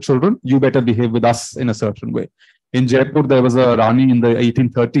care of your children. You better behave with us in a certain way." In Jaipur, there was a Rani in the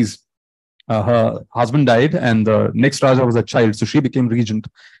 1830s. Her husband died, and the next Raja was a child, so she became regent.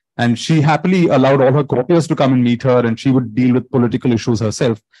 And she happily allowed all her courtiers to come and meet her, and she would deal with political issues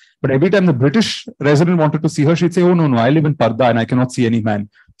herself. But every time the British resident wanted to see her, she'd say, "Oh, no, I live in Parda and I cannot see any man."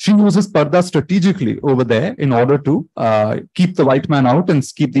 She uses Parda strategically over there in order to keep the white man out and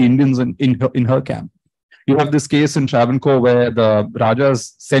keep the Indians in her camp. You have this case in Travancore where the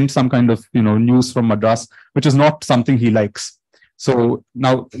Rajas sent some kind of news from Madras, which is not something he likes. So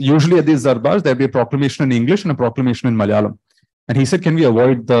now, usually at these darbars, there'll be a proclamation in English and a proclamation in Malayalam. And he said, "Can we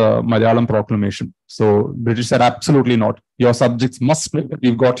avoid the Malayalam proclamation?" So British said, "Absolutely not. Your subjects must split.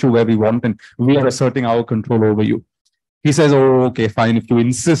 We've got you where we want, and we are asserting our control over you." He says, "Oh, okay, fine. If you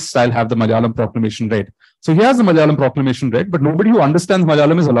insist, I'll have the Malayalam proclamation read." So he has the Malayalam proclamation read, but nobody who understands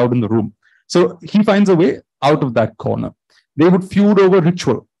Malayalam is allowed in the room. So he finds a way out of that corner. They would feud over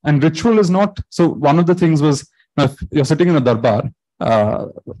ritual, and ritual is not. So one of the things was, if you're sitting in a darbar,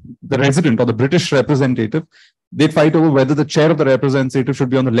 the resident or the British representative, they'd fight over whether the chair of the representative should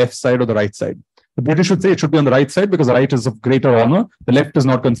be on the left side or the right side. The British would say it should be on the right side because the right is of greater honor. The left is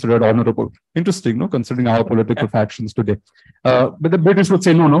not considered honorable. Interesting, no? Considering our political factions today. But the British would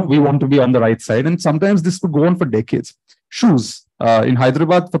say, no, we want to be on the right side. And sometimes this would go on for decades. Shoes. In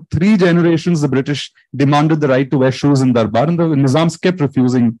Hyderabad, for 3 generations, the British demanded the right to wear shoes in Darbar, and the Nizams kept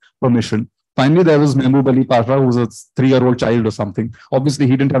refusing permission. Finally, there was Mehboob Ali Pasha, who was a 3-year-old child or something. Obviously,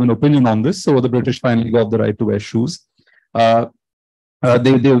 he didn't have an opinion on this, so the British finally got the right to wear shoes. The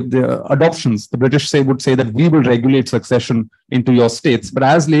adoptions, the British would say that we will regulate succession into your states. But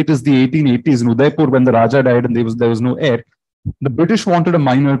as late as the 1880s in Udaipur, when the Raja died and there was no heir, the British wanted a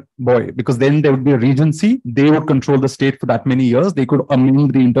minor boy, because then there would be a regency. They would control the state for that many years. They could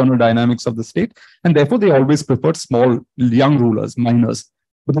amend the internal dynamics of the state. And therefore, they always preferred small, young rulers, minors.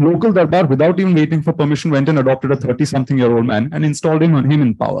 But the local darbar, without even waiting for permission, went and adopted a 30-something-year-old man and installed him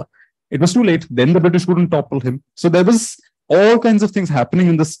in power. It was too late. Then the British wouldn't topple him. So there was all kinds of things happening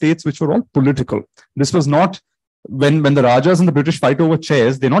in the states which were all political. This was not, when the Rajas and the British fight over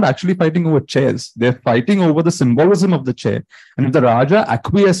chairs, they're not actually fighting over chairs. They're fighting over the symbolism of the chair. And if the Raja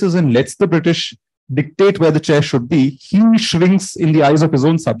acquiesces and lets the British dictate where the chair should be, he shrinks in the eyes of his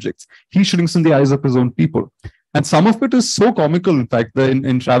own subjects. He shrinks in the eyes of his own people. And some of it is so comical. In fact,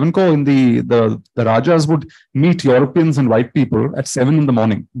 in Travancore, the Rajas would meet Europeans and white people at 7 in the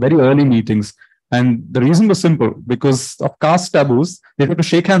morning, very early meetings. And the reason was simple: because of caste taboos, they had to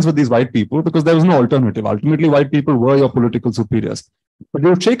shake hands with these white people because there was no alternative. Ultimately, white people were your political superiors. But they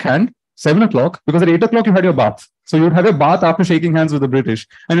would shake hand 7 o'clock, because at 8 o'clock you had your bath. So you'd have a bath after shaking hands with the British.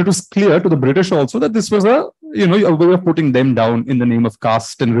 And it was clear to the British also that this was a way of putting them down in the name of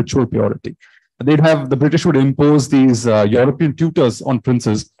caste and ritual purity. The British would impose these European tutors on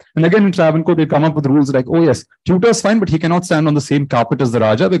princes. And again, in Travancore, they'd come up with rules like, oh yes, tutor's fine, but he cannot stand on the same carpet as the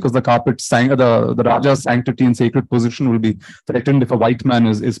Raja, because the Raja's sanctity and sacred position will be threatened if a white man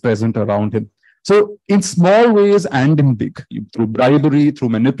is present around him. So in small ways and in big, through bribery, through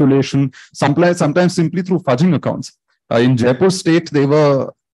manipulation, sometimes simply through fudging accounts. In Jaipur state,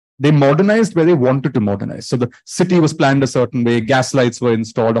 They modernized where they wanted to modernize. So the city was planned a certain way, gas lights were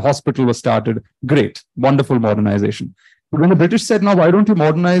installed, a hospital was started. Great, wonderful modernization. But when the British said, now, why don't you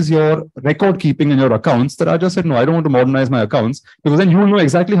modernize your record keeping and your accounts? The Raja said, no, I don't want to modernize my accounts because then you will know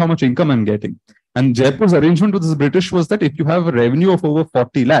exactly how much income I'm getting. And Jaipur's arrangement with the British was that if you have a revenue of over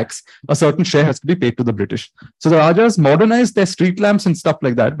 40 lakhs, a certain share has to be paid to the British. So the Rajas modernized their street lamps and stuff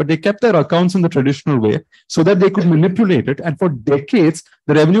like that, but they kept their accounts in the traditional way so that they could manipulate it. And for decades,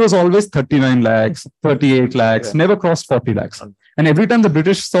 the revenue was always 39 lakhs, 38 lakhs, never crossed 40 lakhs. And every time the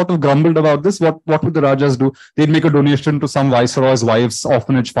British sort of grumbled about this, what would the Rajas do? They'd make a donation to some viceroy's wife's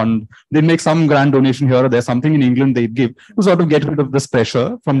orphanage fund. They'd make some grand donation here or there, something in England they'd give to sort of get rid of this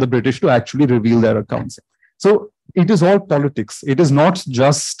pressure from the British to actually reveal their accounts. So it is all politics. It is not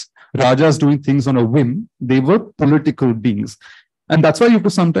just Rajas doing things on a whim. They were political beings. And that's why you have to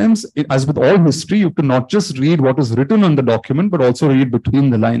sometimes, as with all history, you have to not just read what is written on the document, but also read between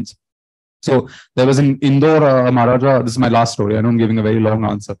the lines. So there was in Indore, Maharaja, this is my last story, I know I'm giving a very long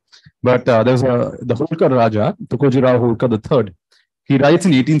answer, but there was the Holkar Raja, Tukojirao Holkar III. He writes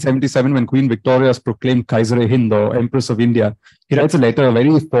in 1877 when Queen Victoria is proclaimed Kaisar-e-Hind or Empress of India, he writes a letter, a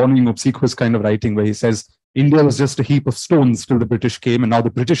very fawning, obsequious kind of writing where he says, India was just a heap of stones till the British came, and now the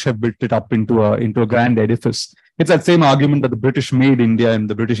British have built it up into a grand edifice. It's that same argument that the British made India and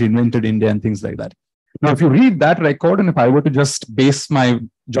the British invented India and things like that. Now, if you read that record, and if I were to just base my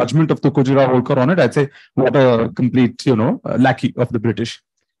judgment of Tukujirao Holkar on it, I'd say, what a complete, lackey of the British.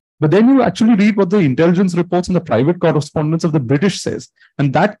 But then you actually read what the intelligence reports and the private correspondence of the British says.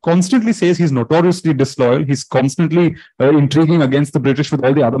 And that constantly says he's notoriously disloyal. He's constantly intriguing against the British with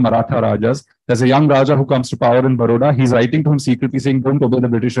all the other Maratha Rajas. There's a young Raja who comes to power in Baroda. He's writing to him secretly saying, don't obey the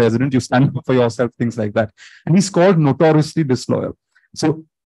British resident. You stand up for yourself, things like that. And he's called notoriously disloyal. So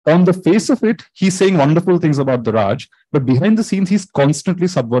on the face of it, he's saying wonderful things about the Raj, but behind the scenes, he's constantly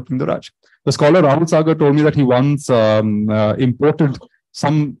subverting the Raj. The scholar Rahul Sagar told me that he once imported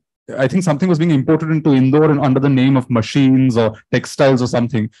I think something was being imported into Indore and under the name of machines or textiles or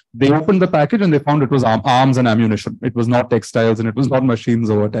something. They opened the package and they found it was arms and ammunition. It was not textiles and it was not machines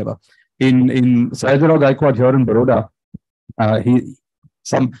or whatever. In Sayajirao Gaikwad here in Baroda,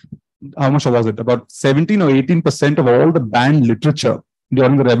 how much was it? About 17 or 18% of all the banned literature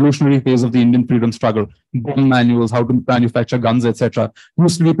during the revolutionary phase of the Indian freedom struggle, bomb manuals, how to manufacture guns, etc.,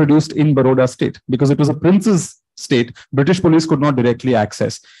 used to be produced in Baroda state because it was a prince's state. British police could not directly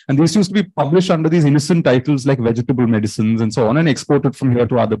access. And these used to be published under these innocent titles like vegetable medicines and so on and exported from here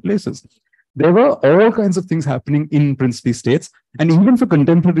to other places. There were all kinds of things happening in princely states. And even for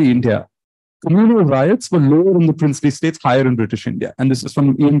contemporary India, communal riots were lower in the princely states, higher in British India. And this is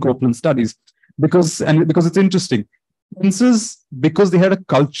from Ian Copeland's studies. Because it's interesting. Princes, because they had a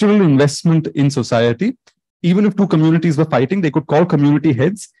cultural investment in society, even if two communities were fighting, they could call community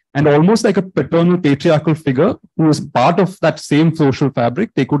heads and almost like a paternal patriarchal figure who was part of that same social fabric,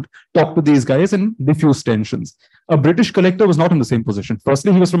 they could talk to these guys and diffuse tensions. A British collector was not in the same position.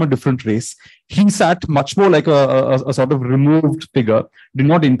 Firstly, he was from a different race. He sat much more like a sort of removed figure, did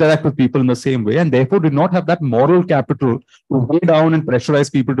not interact with people in the same way, and therefore did not have that moral capital to weigh down and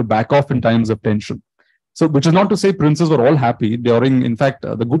pressurize people to back off in times of tension. So, which is not to say princes were all happy during, in fact,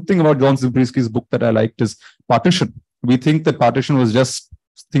 the good thing about John Zabrisky's book that I liked is partition. We think that partition was just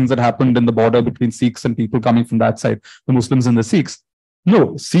things that happened in the border between Sikhs and people coming from that side, the Muslims and the Sikhs.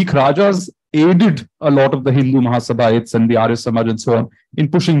 No, Sikh Rajas aided a lot of the Hindu Mahasabhaites and the Arya Samaj and so on in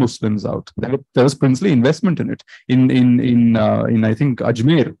pushing Muslims out. There was princely investment in it. In I think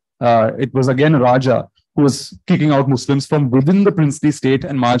Ajmer, it was again a Raja who was kicking out Muslims from within the princely state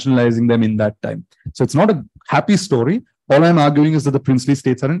and marginalizing them in that time. So it's not a happy story. All I'm arguing is that the princely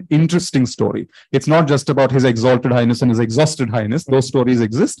states are an interesting story. It's not just about His Exalted Highness and His Exhausted Highness. Those stories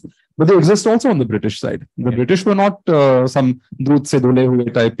exist, but they exist also on the British side. The British were not some Dhoot se dhule hue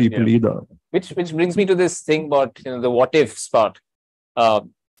type people either. Which brings me to this thing about the what ifs part.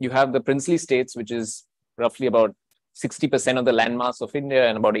 You have the princely states, which is roughly about 60% of the landmass of India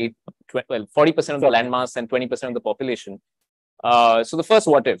and about 40% of the landmass and 20% of the population. So the first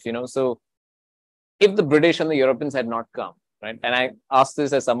what if, so if the British and the Europeans had not come, right? And I ask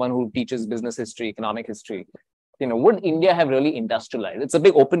this as someone who teaches business history, economic history, would India have really industrialized? It's a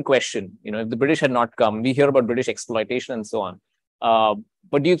big open question. If the British had not come, we hear about British exploitation and so on.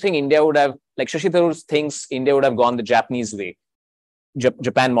 But do you think India would have, like Shashi Tharoor thinks India would have gone the Japanese way?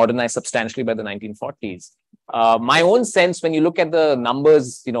 Japan modernized substantially by the 1940s. My own sense, when you look at the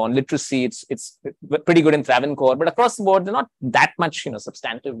numbers, on literacy, it's pretty good in Travancore, but across the board, they're not that much,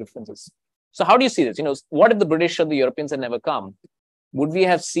 substantive differences. So how do you see this? What if the British or the Europeans had never come? Would we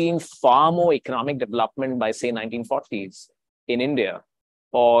have seen far more economic development by, say, 1940s in India?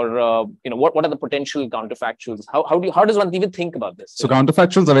 or what are the potential counterfactuals? How does one even think about this? So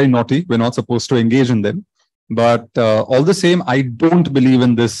counterfactuals are very naughty. We're not supposed to engage in them. But all the same, I don't believe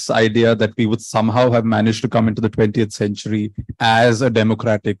in this idea that we would somehow have managed to come into the 20th century as a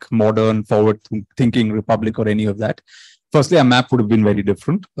democratic, modern, forward-thinking republic or any of that. Firstly, our map would have been very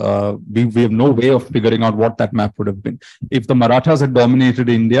different. We have no way of figuring out what that map would have been. If the Marathas had dominated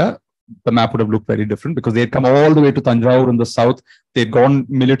India, the map would have looked very different because they had come all the way to Tanjore in the south. They'd gone,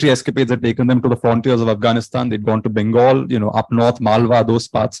 military escapades had taken them to the frontiers of Afghanistan. They'd gone to Bengal, up north, Malwa, those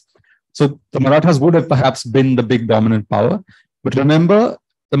parts. So the Marathas would have perhaps been the big dominant power. But remember,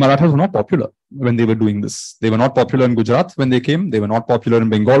 the Marathas were not popular when they were doing this. They were not popular in Gujarat when they came. They were not popular in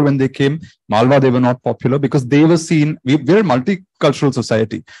Bengal when they came. Malwa, they were not popular because they were seen, we're a multicultural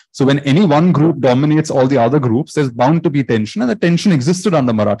society. So when any one group dominates all the other groups, there's bound to be tension, and the tension existed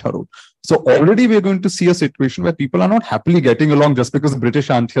under Maratha rule. So already we're going to see a situation where people are not happily getting along just because the British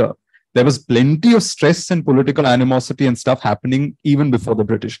aren't here. There was plenty of stress and political animosity and stuff happening even before the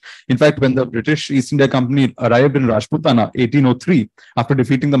British. In fact, when the British East India Company arrived in Rajputana, 1803, after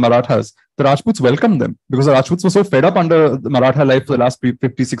defeating the Marathas, the Rajputs welcomed them because the Rajputs were so fed up under the Maratha life for the last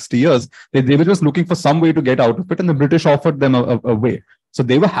 50, 60 years. They were just looking for some way to get out of it, and the British offered them a way. So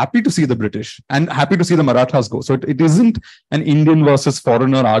they were happy to see the British and happy to see the Marathas go. So it isn't an Indian versus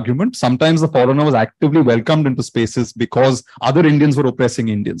foreigner argument. Sometimes the foreigner was actively welcomed into spaces because other Indians were oppressing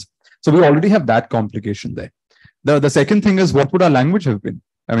Indians. So we already have that complication there. The second thing is, what would our language have been?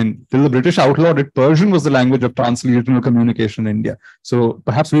 I mean, till the British outlawed it, Persian was the language of trans-regional communication in India. So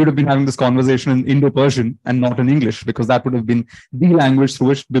perhaps we would have been having this conversation in Indo-Persian and not in English, because that would have been the language through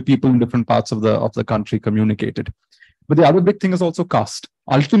which the people in different parts of the country communicated. But the other big thing is also caste.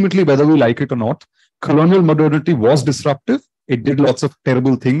 Ultimately, whether we like it or not, colonial modernity was disruptive. It did lots of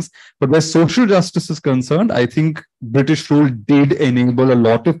terrible things. But where social justice is concerned, I think British rule did enable a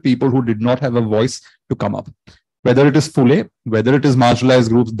lot of people who did not have a voice to come up. Whether it is Phule, whether it is marginalized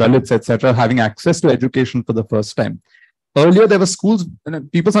groups, Dalits, etc., having access to education for the first time. Earlier, there were schools,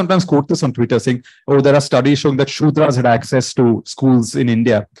 and people sometimes quote this on Twitter saying, oh, there are studies showing that Shudras had access to schools in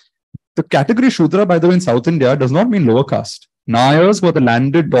India. The category Shudra, by the way, in South India does not mean lower caste. Nayars, who are the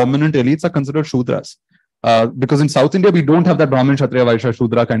landed dominant elites, are considered Shudras. Because in South India, we don't have that Brahmin, Kshatriya, Vaishya,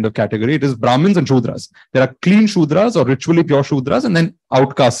 Shudra kind of category. It is Brahmins and Shudras. There are clean Shudras or ritually pure Shudras, and then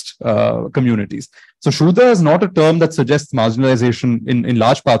outcast communities. So Shudra is not a term that suggests marginalization in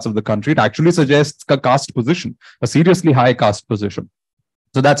large parts of the country. It actually suggests a caste position, a seriously high caste position.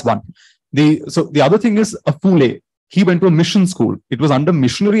 So that's one. So the other thing is a Phule. He went to a mission school. It was under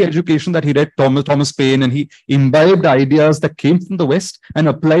missionary education that he read Thomas Paine, and he imbibed ideas that came from the West and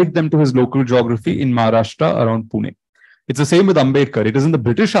applied them to his local geography in Maharashtra around Pune. It's the same with Ambedkar. It is in the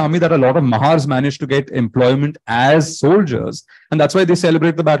British Army that a lot of Mahars managed to get employment as soldiers. And that's why they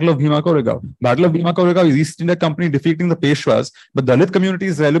celebrate the Battle of Bhima Koregaon. Battle of Bhima Koregaon is East India Company defeating the Peshwas. But Dalit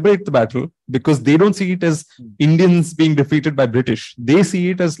communities celebrate the battle because they don't see it as Indians being defeated by British. They see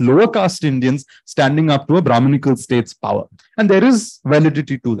it as lower caste Indians standing up to a Brahminical state's power. And there is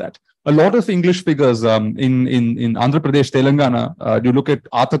validity to that. A lot of English figures in Andhra Pradesh, Telangana, you look at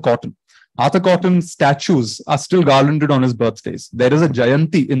Arthur Cotton. Arthur Cotton statues are still garlanded on his birthdays. There is a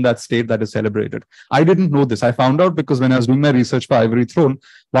Jayanti in that state that is celebrated. I didn't know this. I found out because when I was doing my research for Ivory Throne,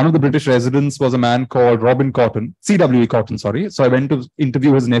 one of the British residents was a man called Robin Cotton, C.W.E. Cotton, sorry. So I went to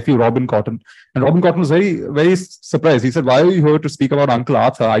interview his nephew, Robin Cotton. And Robin Cotton was very, very surprised. He said, why are you here to speak about Uncle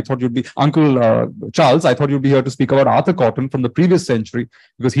Arthur? I thought you'd be, Uncle Charles, I thought you'd be here to speak about Arthur Cotton from the previous century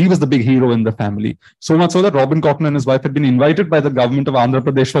because he was the big hero in the family. So much so that Robin Cotton and his wife had been invited by the government of Andhra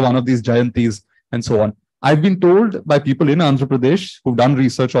Pradesh for one of these Jayantis and so on. I've been told by people in Andhra Pradesh who've done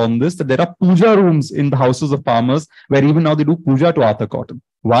research on this that there are puja rooms in the houses of farmers where even now they do puja to Arthur Cotton.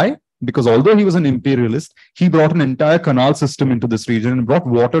 Why? Because although he was an imperialist, he brought an entire canal system into this region and brought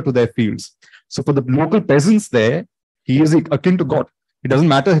water to their fields. So for the local peasants there, he is akin to God. It doesn't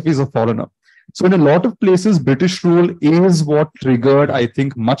matter if he's a foreigner. So in a lot of places, British rule is what triggered, I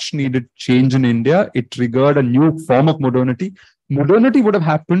think, much needed change in India. It triggered a new form of modernity. Modernity would have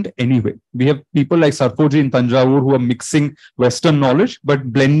happened anyway. We have people like Sarfoji in Tanjore who are mixing Western knowledge,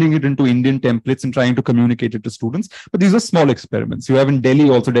 but blending it into Indian templates and trying to communicate it to students. But these are small experiments. You have in Delhi,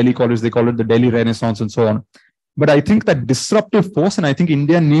 also Delhi College, they call it the Delhi Renaissance and so on. But I think that disruptive force, and I think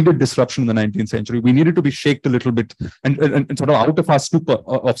India needed disruption in the 19th century. We needed to be shaked a little bit and sort of out of our stupor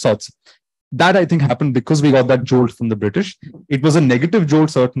of sorts. that I think happened because we got that jolt from the British. It was a negative jolt,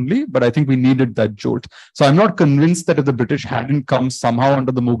 certainly, but I think we needed that jolt. So I'm not convinced that if the British hadn't come somehow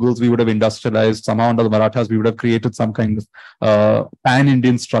under the Mughals, we would have industrialized, somehow under the Marathas, we would have created some kind of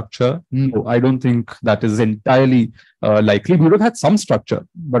pan-Indian structure. No, I don't think that is entirely likely. We would have had some structure,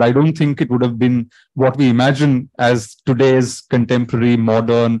 but I don't think it would have been what we imagine as today's contemporary,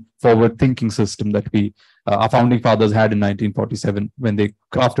 modern, forward-thinking system that our founding fathers had in 1947 when they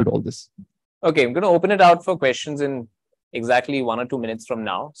crafted all this. Okay, I'm going to open it out for questions in exactly 1 or 2 minutes from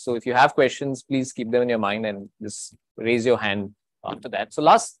now. So if you have questions, please keep them in your mind and just raise your hand after that. So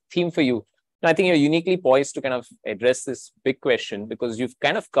last theme for you. I think you're uniquely poised to kind of address this big question because you've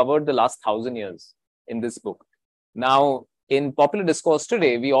kind of covered the last 1,000 years in this book. Now, in popular discourse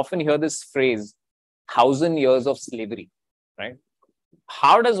today, we often hear this phrase, 1,000 years of slavery, right?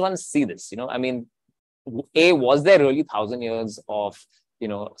 How does one see this? I mean, was there really 1,000 years of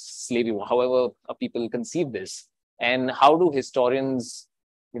slavery, however people conceive this, and how do historians,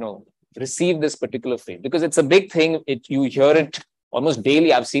 receive this particular phrase? Because it's a big thing. You hear it almost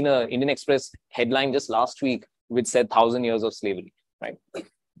daily. I've seen an Indian Express headline just last week which said 1,000 years of slavery, right?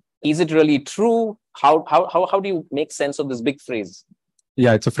 Is it really true? How do you make sense of this big phrase?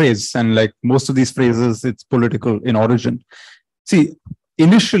 Yeah, it's a phrase, and like most of these phrases, it's political in origin. See,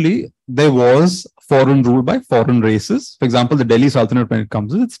 initially, there was foreign rule by foreign races. For example, the Delhi Sultanate, when it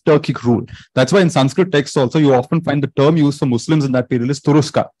comes, it's Turkic rule. That's why in Sanskrit texts also, you often find the term used for Muslims in that period is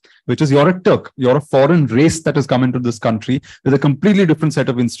Turuska, which is you're a Turk. You're a foreign race that has come into this country with a completely different set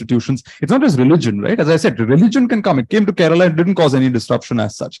of institutions. It's not just religion, right? As I said, religion can come. It came to Kerala. It didn't cause any disruption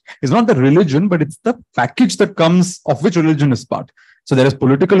as such. It's not the religion, but it's the package that comes of which religion is part. So there is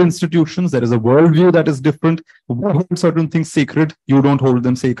political institutions, there is a worldview that is different. We hold certain things sacred, you don't hold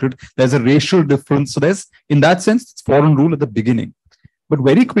them sacred. There's a racial difference. So there's, in that sense, it's foreign rule at the beginning. But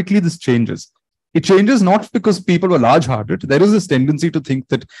very quickly this changes. It changes not because people were large-hearted. There is this tendency to think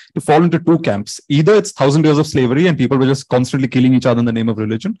that to fall into two camps. Either it's 1,000 years of slavery and people were just constantly killing each other in the name of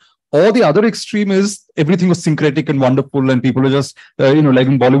religion, or the other extreme is everything was syncretic and wonderful and people were just, like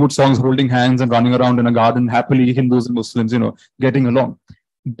in Bollywood songs, holding hands and running around in a garden happily, Hindus and Muslims, getting along.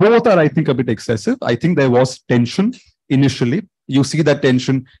 Both are, I think, a bit excessive. I think there was tension initially. You see that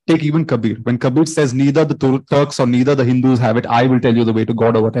tension. Take even Kabir. When Kabir says neither the Turks or neither the Hindus have it, I will tell you the way to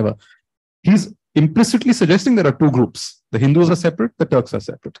God or whatever. He's implicitly suggesting there are two groups. The Hindus are separate, the Turks are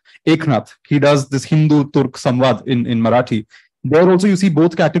separate. Eknath, he does this Hindu-Turk Samvad in Marathi. There also you see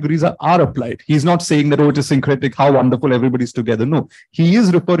both categories are applied. He's not saying that, it is syncretic, how wonderful, everybody's together. No, he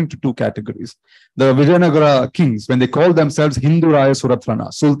is referring to two categories. The Vijayanagara kings, when they call themselves Hindu Raya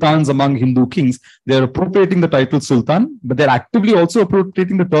Suratrana, sultans among Hindu kings, they're appropriating the title Sultan, but they're actively also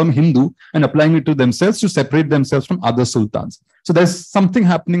appropriating the term Hindu and applying it to themselves to separate themselves from other sultans. So there's something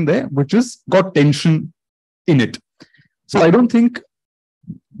happening there which has got tension in it. So I don't think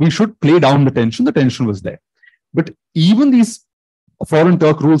we should play down the tension. The tension was there. But even these foreign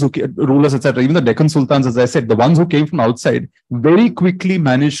Turk rulers, etc., even the Deccan Sultans, as I said, the ones who came from outside, very quickly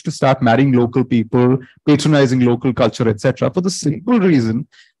managed to start marrying local people, patronizing local culture, etc., for the simple reason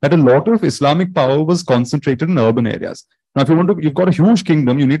that a lot of Islamic power was concentrated in urban areas. Now, if you've got a huge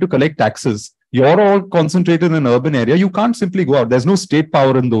kingdom, you need to collect taxes. You're all concentrated in an urban area. You can't simply go out. There's no state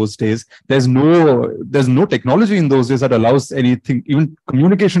power in those days. There's no technology in those days that allows anything, even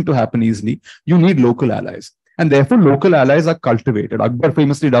communication, to happen easily. You need local allies. And therefore, local allies are cultivated. Akbar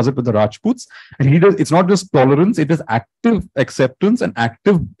famously does it with the Rajputs. And it's not just tolerance, it is active acceptance and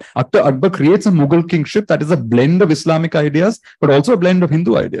Akbar creates a Mughal kingship that is a blend of Islamic ideas, but also a blend of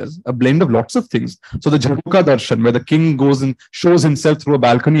Hindu ideas, a blend of lots of things. So the Jharuka Darshan, where the king goes and shows himself through a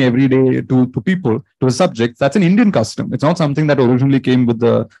balcony every day to people, to his subjects, that's an Indian custom. It's not something that originally came with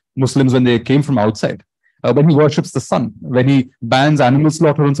the Muslims when they came from outside. When he worships the sun, when he bans animal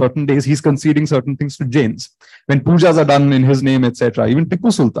slaughter on certain days, he's conceding certain things to Jains. When pujas are done in his name, etc. Even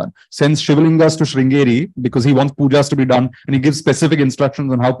Tipu Sultan sends Shivlingas to Sringeri because he wants pujas to be done, and he gives specific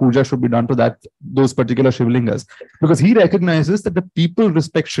instructions on how puja should be done to those particular Shivlingas, because he recognizes that the people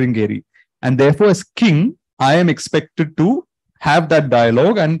respect Sringeri, and therefore, as king, I am expected to have that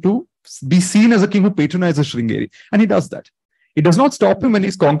dialogue and to be seen as a king who patronizes Sringeri, and he does that. It does not stop him when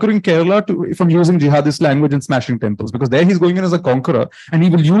he's conquering Kerala from using jihadist language and smashing temples, because there he's going in as a conqueror and he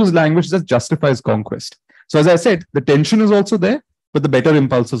will use language that justifies conquest. So as I said, the tension is also there, but the better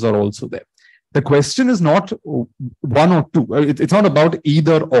impulses are also there. The question is not one or two. It's not about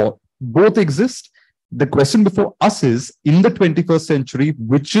either or. Both exist. The question before us is, in the 21st century,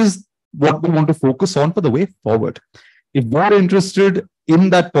 which is what we want to focus on for the way forward. If we're interested in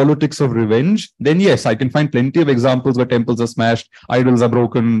that politics of revenge, then yes, I can find plenty of examples where temples are smashed, idols are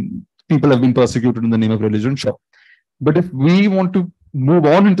broken, people have been persecuted in the name of religion, sure. But if we want to move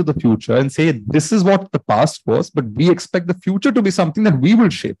on into the future and say, this is what the past was, but we expect the future to be something that we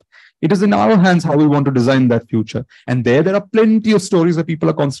will shape. It is in our hands how we want to design that future. And there are plenty of stories that people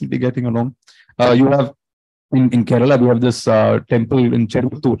are constantly getting along. You have in Kerala, we have this temple in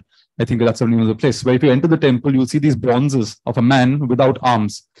Cheruttur. I think that's the name of the place, where if you enter the temple, you'll see these bronzes of a man without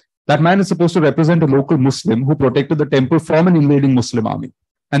arms. That man is supposed to represent a local Muslim who protected the temple from an invading Muslim army,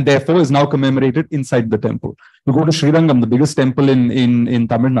 and therefore is now commemorated inside the temple. You go to Srirangam, the biggest temple in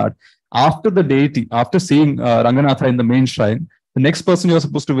Tamil Nadu. After the deity, after seeing Ranganatha in the main shrine, the next person you're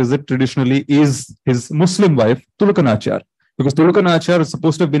supposed to visit traditionally is his Muslim wife, Tulukanachar. Because Tulukanachar is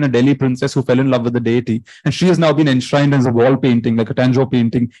supposed to have been a Delhi princess who fell in love with the deity, and she has now been enshrined as a wall painting, like a Tanjore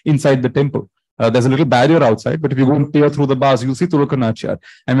painting, inside the temple. There's a little barrier outside, but if you go and peer through the bars, you'll see Tulukanachar.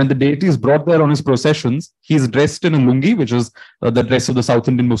 And when the deity is brought there on his processions, he's dressed in a lungi, which is the dress of the South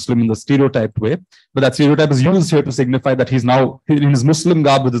Indian Muslim in the stereotyped way. But that stereotype is used here to signify that he's now in his Muslim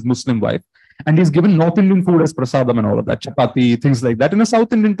garb with his Muslim wife. And he's given North Indian food as prasadam and all of that, chapati, things like that, in a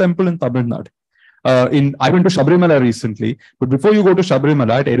South Indian temple in Tamil Nadu. I went to Sabrimala recently, but before you go to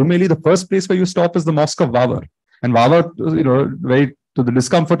Sabrimala, at Erumeli, the first place where you stop is the Mosque of Vavar. And Vavar, very to the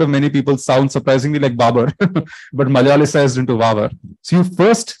discomfort of many people, sounds surprisingly like Babar, but Malayalicized into Vavar. So you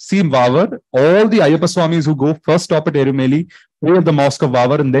first see Vavar, all the Ayyappa Swamis who go first stop at Erumeli, pray at the Mosque of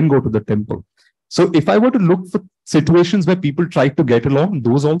Vavar, and then go to the temple. So if I were to look for situations where people try to get along,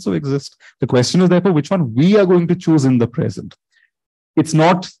 those also exist. The question is therefore which one we are going to choose in the present. It's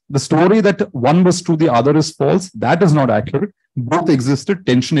not the story that one was true, the other is false. That is not accurate. Both existed,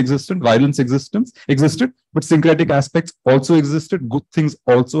 tension existed, violence existed, but syncretic aspects also existed. Good things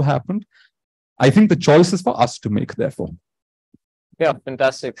also happened. I think the choice is for us to make, therefore. Yeah,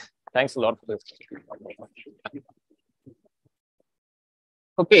 fantastic. Thanks a lot for this.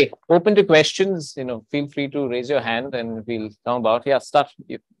 Okay, open to questions. Feel free to raise your hand and we'll come about. Yeah, start.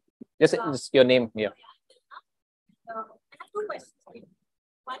 Just your name. Yeah. I have two questions.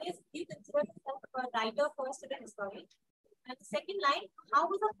 One is, do you consider yourself a writer first and a historian? And the second line, how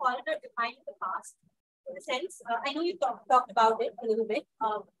was a foreigner defined in the past? In a sense, I know you talked about it a little bit,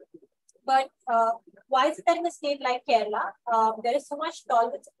 but why is it that in a state like Kerala, there is so much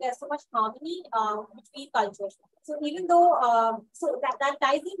tolerance, there's so much harmony between cultures? So even though, so that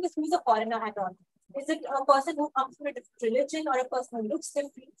ties in with who's a foreigner at all. Is it a person who comes from a different religion or a person who looks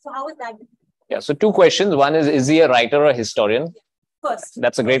different? So how is that? Yeah, so two questions. One is he a writer or a historian? First.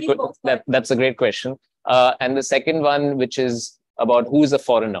 That's a great question. And the second one, which is about who is a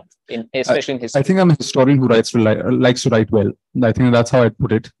foreigner, especially in history. I think I'm a historian who likes to write well. I think that's how I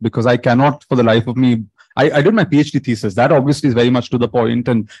put it, because I cannot, for the life of me, I did my PhD thesis. That obviously is very much to the point,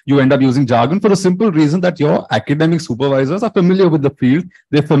 and you end up using jargon for the simple reason that your academic supervisors are familiar with the field.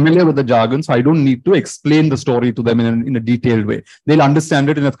 They're familiar with the jargon, so I don't need to explain the story to them in a detailed way. They'll understand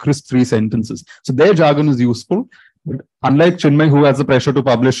it in a crisp 3 sentences. So their jargon is useful. But unlike Chinmay, who has the pressure to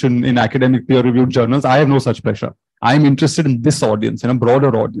publish in academic peer-reviewed journals, I have no such pressure. I'm interested in this audience, in a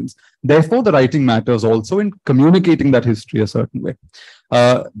broader audience. Therefore, the writing matters also in communicating that history a certain way.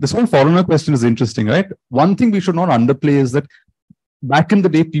 This whole foreigner question is interesting, right? One thing we should not underplay is that back in the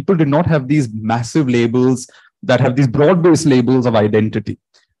day, people did not have these massive labels that have these broad-based labels of identity.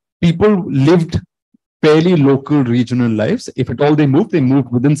 People lived fairly local regional lives. If at all they moved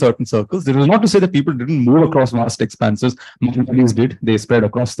within certain circles. This is not to say that people didn't move across vast expanses. Maharajahs did. They spread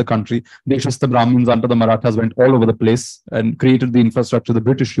across the country. The Brahmins under the Marathas went all over the place and created the infrastructure the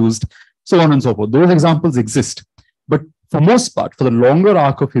British used, so on and so forth. Those examples exist. But for most part, for the longer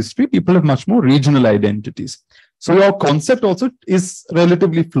arc of history, people have much more regional identities. So your concept also is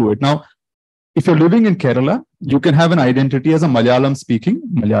relatively fluid. Now, if you're living in Kerala, you can have an identity as a Malayalam-speaking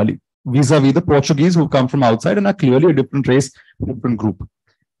Malayali, vis-a-vis the Portuguese who come from outside and are clearly a different race, different group.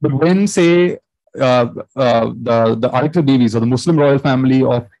 But when, say, the Arikar Devis or the Muslim royal family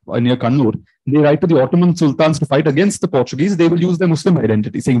of near Kannur, they write to the Ottoman Sultans to fight against the Portuguese, they will use their Muslim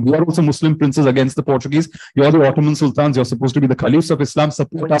identity, saying, we are also Muslim princes against the Portuguese. You're the Ottoman Sultans. You're supposed to be the caliphs of Islam.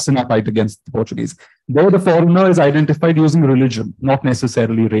 Support us in our fight against the Portuguese. There, the foreigner is identified using religion, not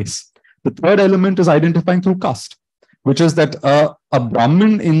necessarily race. The third element is identifying through caste, which is that a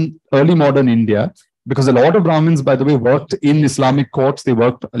Brahmin in early modern India, because a lot of Brahmins, by the way, worked in Islamic courts, they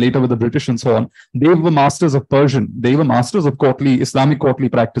worked later with the British and so on. They were masters of Persian. They were masters of Islamic courtly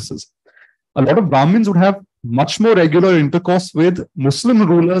practices. A lot of Brahmins would have much more regular intercourse with Muslim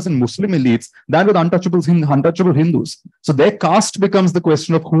rulers and Muslim elites than with untouchable Hindus. So their caste becomes the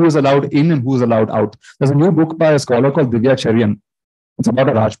question of who is allowed in and who is allowed out. There's a new book by a scholar called Divya Charyan, It's about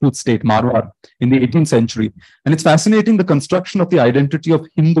a Rajput state, Marwar, in the 18th century. And it's fascinating the construction of the identity of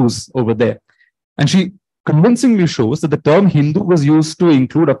Hindus over there. And she convincingly shows that the term Hindu was used to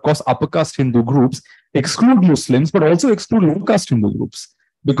include, of course, upper caste Hindu groups, exclude Muslims, but also exclude low caste Hindu groups.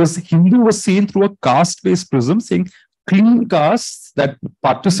 Because Hindu was seen through a caste-based prism, saying clean castes that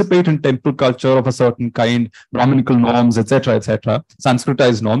participate in temple culture of a certain kind, Brahminical norms, etc.,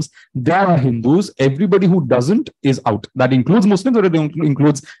 Sanskritized norms, they are Hindus. Everybody who doesn't is out. That includes Muslims, or it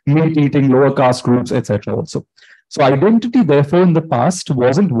includes meat-eating, lower caste groups, etc. also. So identity, therefore, in the past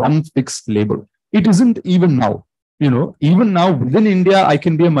wasn't one fixed label. It isn't even now. Even now within India, I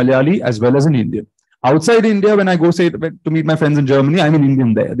can be a Malayali as well as an Indian. Outside India, when I go, say, to meet my friends in Germany, I'm an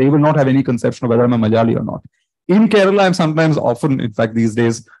Indian there. They will not have any conception of whether I'm a Malayali or not. In Kerala, I'm sometimes often, in fact, these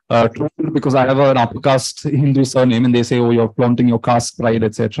days, trolled because I have an upper caste Hindu surname, and they say, "Oh, you're flaunting your caste pride,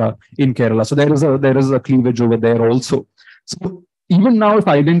 etc." in Kerala. So there is a cleavage over there also. So even now, if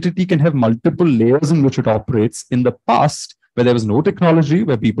identity can have multiple layers in which it operates, in the past, where there was no technology,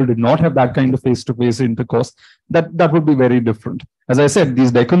 where people did not have that kind of face-to-face intercourse, that would be very different. As I said,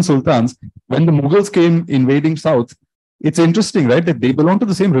 these Deccan Sultans, when the Mughals came invading South, it's interesting, right, that they belong to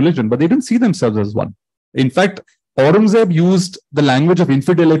the same religion, but they didn't see themselves as one. In fact, Aurangzeb used the language of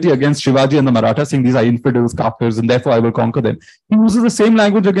infidelity against Shivaji and the Marathas, saying these are infidels, kafirs, and therefore I will conquer them. He uses the same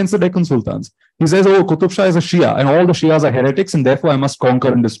language against the Deccan Sultans. He says, "Oh, Qutub Shah is a Shia, and all the Shias are heretics, and therefore I must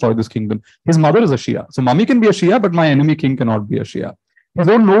conquer and destroy this kingdom." His mother is a Shia. So Mummy can be a Shia, but my enemy king cannot be a Shia. His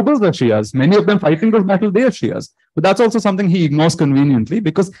own nobles are Shias. Many of them fighting this battle, they are Shias. But that's also something he ignores conveniently,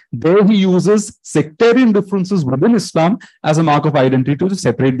 because there he uses sectarian differences within Islam as a mark of identity to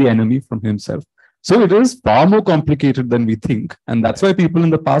separate the enemy from himself. So it is far more complicated than we think. And that's why people in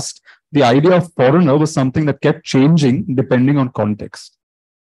the past, the idea of foreigner was something that kept changing depending on context.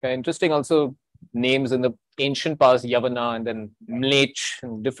 Interesting also, names in the ancient past, Yavana and then Mlech,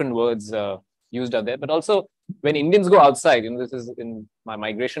 and different words used are there. But also when Indians go outside, this is in my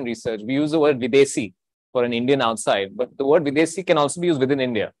migration research, we use the word Videsi for an Indian outside, but the word Videsi can also be used within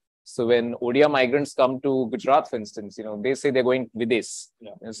India. So when Odia migrants come to Gujarat, for instance, they say they're going Vides.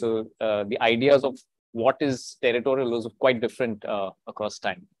 Yeah. And so the ideas of what is territorial is quite different across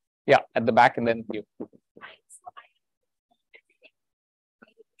time. Yeah, at the back, and then you.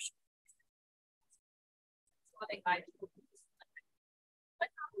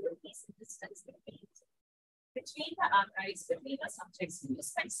 Between the archives, between the subjects, you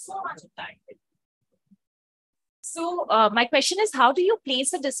spend so much time. So my question is, how do you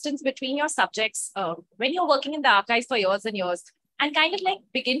place a distance between your subjects when you're working in the archives for years and years, and kind of like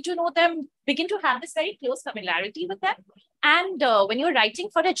begin to know them, begin to have this very close familiarity with them? And when you're writing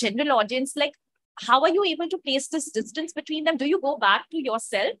for a general audience, like, how are you able to place this distance between them? Do you go back to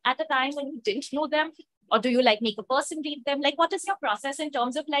yourself at a time when you didn't know them? Or do you like make a person read them? Like, what is your process in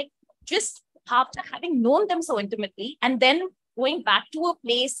terms of like just after having known them so intimately and then going back to a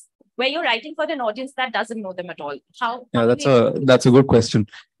place where you're writing for an audience that doesn't know them at all? Yeah, that's a good question.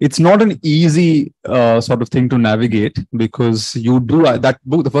 It's not an easy sort of thing to navigate, because you do that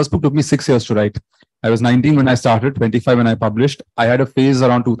book. The first book took me 6 years to write. I was 19 when I started, 25 when I published. I had a phase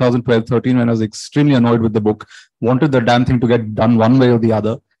around 2012-13 when I was extremely annoyed with the book, wanted the damn thing to get done one way or the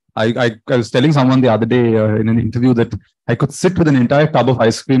other. I was telling someone the other day in an interview that I could sit with an entire tub of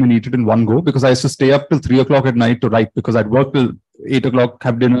ice cream and eat it in one go, because I used to stay up till 3 o'clock at night to write, because I'd work till 8 o'clock,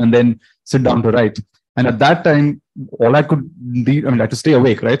 have dinner, and then sit down to write. And at that time, all I could read, I had to stay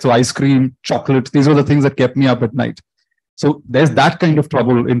awake, right? So ice cream, chocolate, these were the things that kept me up at night. So there's that kind of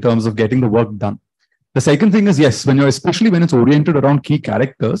trouble in terms of getting the work done. The second thing is, yes, especially when it's oriented around key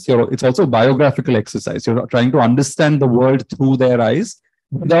characters, it's also a biographical exercise. You're trying to understand the world through their eyes,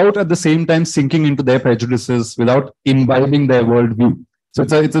 without at the same time sinking into their prejudices, without imbibing their worldview. So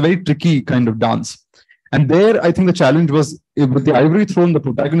it's a very tricky kind of dance. And there, I think the challenge was with the Ivory Throne, the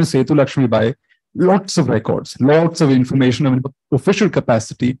protagonist Sethu Lakshmi Bai, lots of records, lots of information of official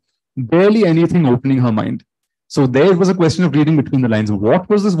capacity, barely anything opening her mind. So there was a question of reading between the lines. What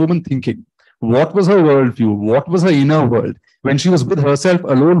was this woman thinking? What was her worldview? What was her inner world? When she was with herself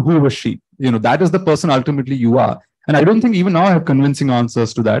alone, who was she? That is the person ultimately you are. And I don't think even now I have convincing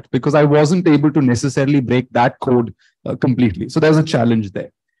answers to that, because I wasn't able to necessarily break that code completely. So there's a challenge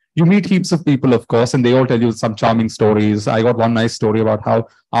there. You meet heaps of people, of course, and they all tell you some charming stories. I got one nice story about how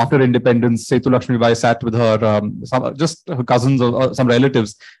after independence, Sethu Lakshmi Bai sat with her, just her cousins or some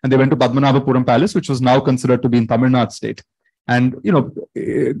relatives, and they went to Padmanabhapuram Palace, which was now considered to be in Tamil Nadu state. And,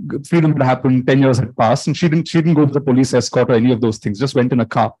 freedom had happened, 10 years had passed, and she didn't go to the police escort or any of those things, just went in a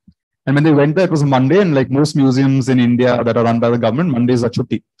car. And when they went there, it was a Monday, and like most museums in India that are run by the government, Mondays are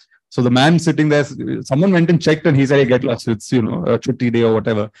chutti. So the man sitting there, someone went and checked and he said, hey, get lost. It's, you know, a chutti day or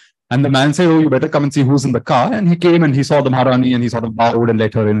whatever. And the man said, oh, you better come and see who's in the car. And he came and he saw the Maharani and he sort of bowed and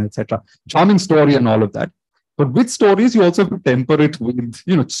let her in, etc. Charming story and all of that. But with stories, you also have to temper it with,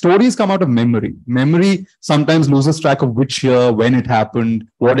 you know, stories come out of memory. Memory sometimes loses track of which year, when it happened,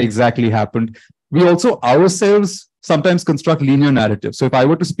 what exactly happened. We also ourselves sometimes construct linear narratives. So if I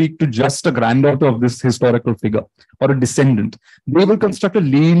were to speak to just a granddaughter of this historical figure or a descendant, they will construct a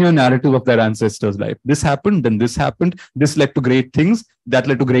linear narrative of their ancestors' life. This happened, then this happened, this led to great things, that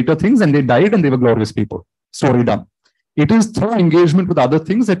led to greater things, and they died and they were glorious people. Story done. It is through engagement with other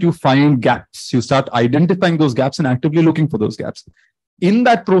things that you find gaps. You start identifying those gaps and actively looking for those gaps. In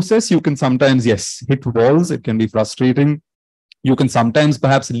that process, you can sometimes, yes, hit walls. It can be frustrating. You can sometimes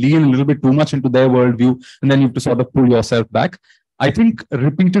perhaps lean a little bit too much into their worldview, and then you have to sort of pull yourself back. I think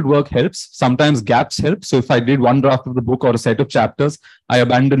repeated work helps. Sometimes gaps help. So if I did one draft of the book or a set of chapters, I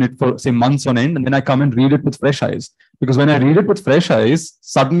abandon it for, say, months on end, and then I come and read it with fresh eyes. Because when I read it with fresh eyes,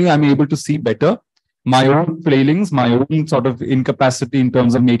 suddenly I'm able to see better my own failings, my own sort of incapacity in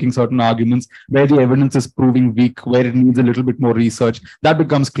terms of making certain arguments, where the evidence is proving weak, where it needs a little bit more research. That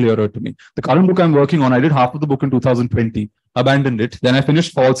becomes clearer to me. The current book I'm working on, I did half of the book in 2020, abandoned it. Then I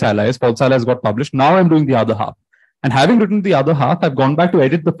finished False Allies. False Allies got published. Now I'm doing the other half. And having written the other half, I've gone back to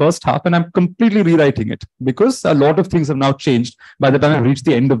edit the first half and I'm completely rewriting it because a lot of things have now changed by the time I reach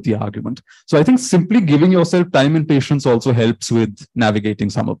the end of the argument. So I think simply giving yourself time and patience also helps with navigating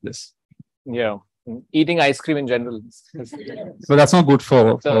some of this. Yeah. Eating ice cream in general. So that's not good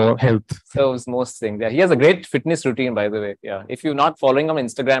for health. Serves most things. Yeah, he has a great fitness routine, by the way. Yeah, if you're not following him on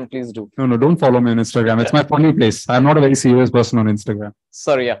Instagram, please do. No, don't follow me on Instagram. It's my funny place. I'm not a very serious person on Instagram.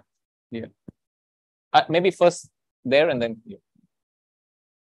 Sorry, yeah. Maybe first there and then you.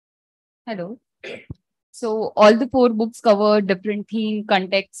 Hello. So all the 4 books cover different theme,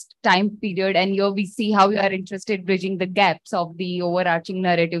 context, time period, and here we see how you are interested in bridging the gaps of the overarching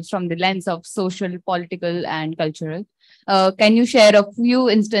narratives from the lens of social, political, and cultural. Can you share a few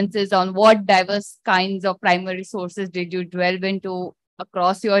instances on what diverse kinds of primary sources did you delve into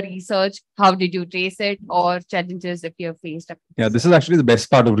across your research? How did you trace it, or challenges if you have faced? Yeah, this is actually the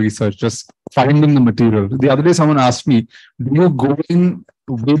best part of research, just finding the material. The other day, someone asked me, do you go in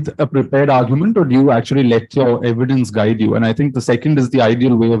with a prepared argument or do you actually let your evidence guide you? And I think the second is the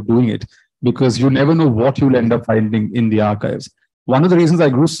ideal way of doing it because you never know what you'll end up finding in the archives. One of the reasons I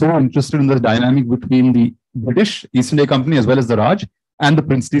grew so interested in the dynamic between the British East India Company as well as the Raj and the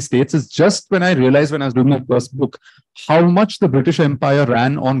princely states is just when I realized when I was doing my first book, how much the British Empire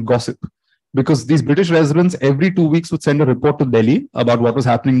ran on gossip. Because these British residents every 2 weeks would send a report to Delhi about what was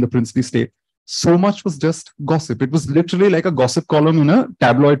happening in the princely state. So much was just gossip. It was literally like a gossip column in a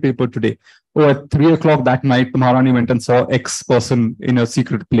tabloid paper today. Oh, at 3 o'clock that night, the Maharani went and saw X person in a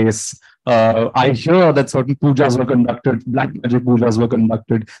secret place. I hear that certain pujas were conducted, black magic pujas were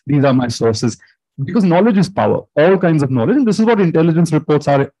conducted. These are my sources. Because knowledge is power, all kinds of knowledge. And this is what intelligence reports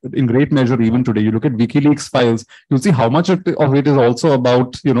are in great measure even today. You look at WikiLeaks files, you'll see how much of it is also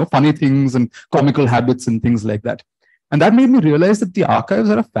about, funny things and comical habits and things like that. And that made me realize that the archives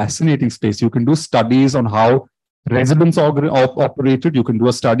are a fascinating space. You can do studies on how residents operated. You can do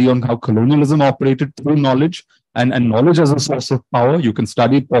a study on how colonialism operated through knowledge and knowledge as a source of power. You can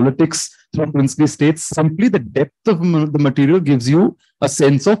study politics through princely states. Simply the depth of the material gives you a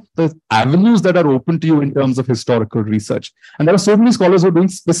sense of the avenues that are open to you in terms of historical research. And there are so many scholars who are doing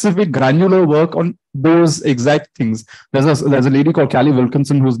specific granular work on those exact things. There's a lady called Callie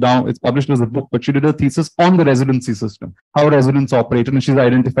Wilkinson who's now, it's published as a book, but she did a thesis on the residency system, how residents operated, and she's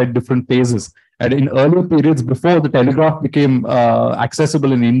identified different phases. And in earlier periods before the telegraph became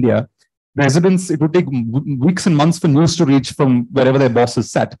accessible in India, residents, it would take weeks and months for news to reach from wherever their bosses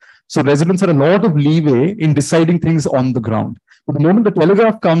sat. So residents had a lot of leeway in deciding things on the ground. But the moment the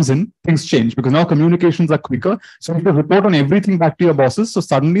telegraph comes in, things change because now communications are quicker. So you can report on everything back to your bosses. So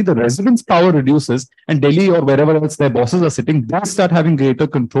suddenly the residents' power reduces and Delhi or wherever else their bosses are sitting, they start having greater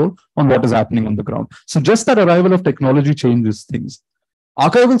control on what is happening on the ground. So just that arrival of technology changes things.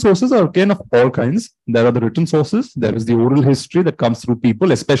 Archival sources are again of all kinds. There are the written sources. There is the oral history that comes through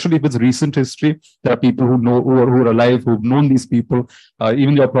people, especially if it's recent history. There are people who are alive, who've known these people.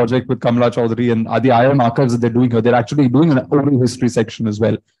 Even your project with Kamala Chaudhary and the IIM archives that they're doing here, they're actually doing an oral history section as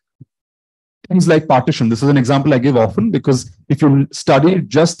well. Things like partition. This is an example I give often because if you study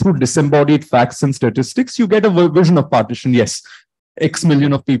just through disembodied facts and statistics, you get a vision of partition. Yes, X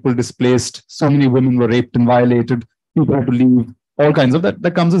million of people displaced. So many women were raped and violated. People had to leave. All kinds of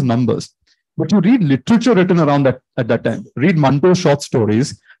that comes as numbers. But you read literature written around that at that time. Read Manto's short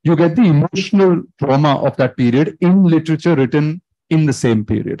stories. You get the emotional trauma of that period in literature written in the same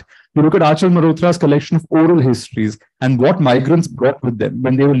period. You look at Achal Malhotra's collection of oral histories and what migrants brought with them.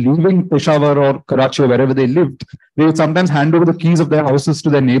 When they were leaving Peshawar or Karachi or wherever they lived, they would sometimes hand over the keys of their houses to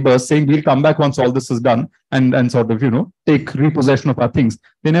their neighbors saying, we'll come back once all this is done and sort of, take repossession of our things.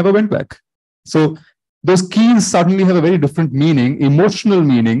 They never went back. So those keys suddenly have a very different meaning, emotional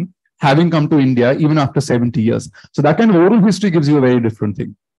meaning, having come to India even after 70 years. So that kind of oral history gives you a very different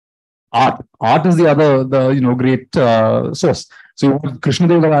thing. Art is the other, great source. So you have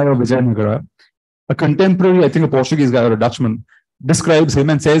Krishnadevaraya of Vijayanagara, a contemporary, I think a Portuguese guy or a Dutchman, describes him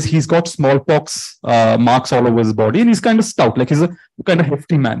and says he's got smallpox marks all over his body and he's kind of stout, like he's a kind of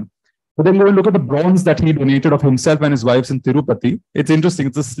hefty man. But then go and look at the bronze that he donated of himself and his wives in Tirupati. It's interesting.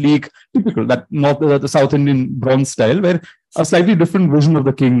 It's a sleek, typical, that the South Indian bronze style, where a slightly different vision of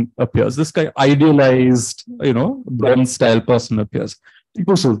the king appears. This guy idealized, bronze style person appears.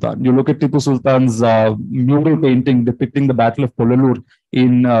 Tipu Sultan. You look at Tipu Sultan's mural painting depicting the Battle of Polalur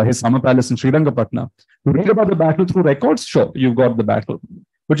in his summer palace in Srirangapatna. You read about the battle through records, sure, you've got the battle.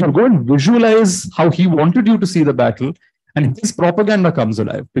 But you go and visualize how he wanted you to see the battle, and his propaganda comes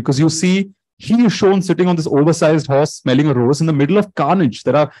alive because you see he is shown sitting on this oversized horse smelling a rose in the middle of carnage.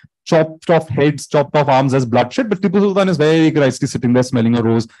 There are chopped off heads, chopped off arms as bloodshed, but Tipu Sultan is very gracefully sitting there smelling a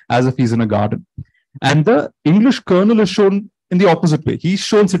rose as if he's in a garden. And the English colonel is shown in the opposite way. He's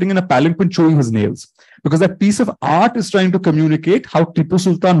shown sitting in a palanquin chewing his nails because that piece of art is trying to communicate how Tipu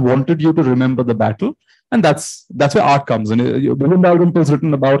Sultan wanted you to remember the battle. And that's where art comes in. William Dalrymple has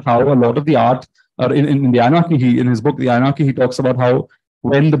written about how a lot of the art, in the Anarchy, in his book, The Anarchy, he talks about how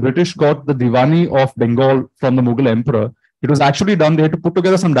when the British got the Diwani of Bengal from the Mughal emperor, it was actually done. They had to put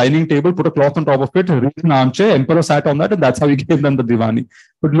together some dining table, put a cloth on top of it, read an armchair, emperor sat on that, and that's how he gave them the Diwani.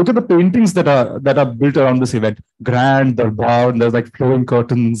 But look at the paintings that are built around this event. Grand, darbar, and there's like flowing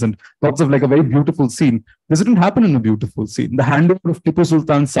curtains and lots of like a very beautiful scene. This didn't happen in a beautiful scene. The handover of Tipu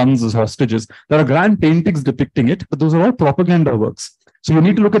Sultan's sons as hostages. There are grand paintings depicting it, but those are all propaganda works. So you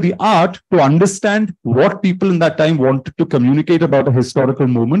need to look at the art to understand what people in that time wanted to communicate about a historical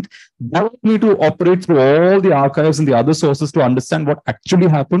moment. Now you need to operate through all the archives and the other sources to understand what actually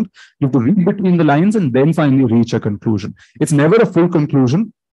happened. You have to read between the lines and then finally reach a conclusion. It's never a full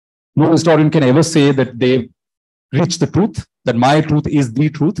conclusion. No historian can ever say that they've reached the truth, that my truth is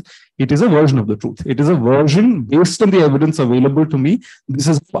the truth. It is a version of the truth. It is a version based on the evidence available to me. This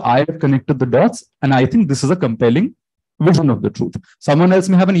is how I have connected the dots, and I think this is a compelling vision of the truth. Someone else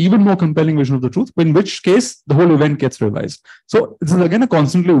may have an even more compelling vision of the truth, in which case the whole event gets revised. So this is again a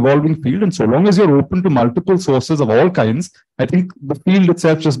constantly evolving field. And so long as you're open to multiple sources of all kinds, I think the field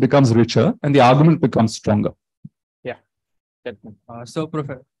itself just becomes richer and the argument becomes stronger. Yeah.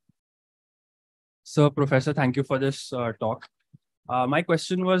 Professor, thank you for this talk. My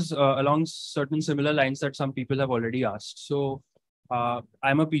question was along certain similar lines that some people have already asked. So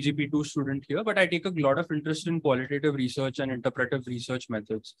I'm a PGP2 student here, but I take a lot of interest in qualitative research and interpretive research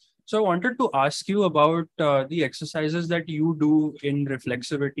methods. So I wanted to ask you about the exercises that you do in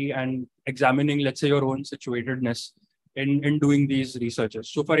reflexivity and examining, let's say, your own situatedness in doing these researches.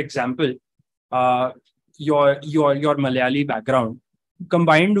 So for example, your Malayali background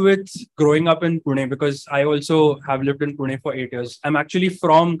combined with growing up in Pune, because I also have lived in Pune for 8 years. I'm actually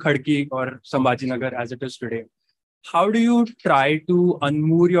from Khadki or Sambhajinagar as it is today. How do you try to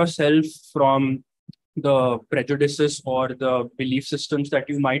unmoor yourself from the prejudices or the belief systems that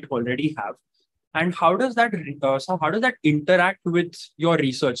you might already have? And how does that interact with your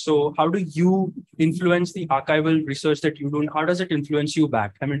research? So how do you influence the archival research that you do? And how does it influence you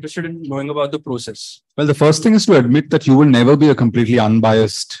back? I'm interested in knowing about the process. Well, the first thing is to admit that you will never be a completely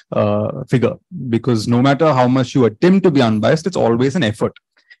unbiased figure, because no matter how much you attempt to be unbiased, it's always an effort.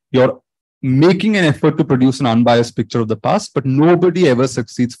 You're making an effort to produce an unbiased picture of the past, but nobody ever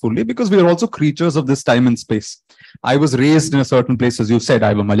succeeds fully because we are also creatures of this time and space. I was raised in a certain place, as you said.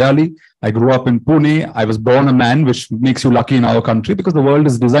 I'm a Malayali. I grew up in Pune. I was born a man, which makes you lucky in our country because the world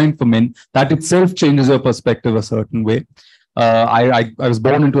is designed for men. That itself changes your perspective a certain way. I was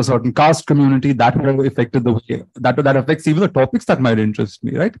born into a certain caste community that affected the way that affects even the topics that might interest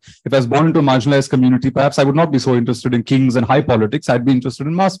me, right? If I was born into a marginalized community, perhaps I would not be so interested in kings and high politics. I'd be interested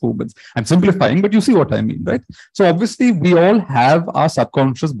in mass movements. I'm simplifying, but you see what I mean, right? So obviously we all have our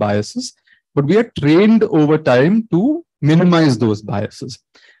subconscious biases, but we are trained over time to minimize those biases.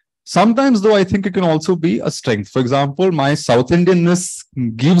 Sometimes, though, I think it can also be a strength. For example, my South Indianness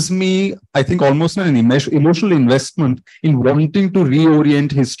gives me, I think, almost an emotional investment in wanting to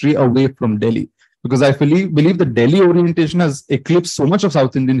reorient history away from Delhi. Because I believe the Delhi orientation has eclipsed so much of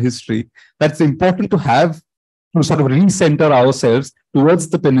South Indian history that it's important to have to sort of recenter ourselves towards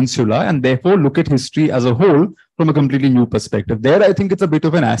the peninsula and therefore look at history as a whole from a completely new perspective. There, I think it's a bit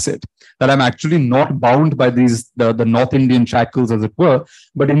of an asset that I'm actually not bound by the North Indian shackles, as it were,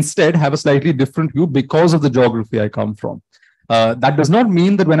 but instead have a slightly different view because of the geography I come from. That does not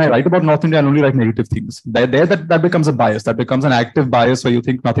mean that when I write about North India, I only write negative things. That becomes a bias. That becomes an active bias where you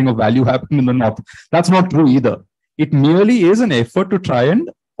think nothing of value happened in the North. That's not true either. It merely is an effort to try and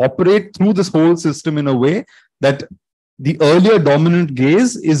operate through this whole system in a way that the earlier dominant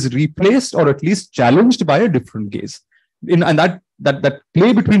gaze is replaced or at least challenged by a different gaze. And that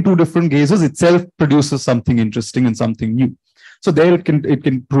play between two different gazes itself produces something interesting and something new. So there it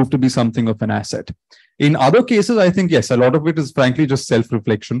can prove to be something of an asset. In other cases, I think, yes, a lot of it is frankly just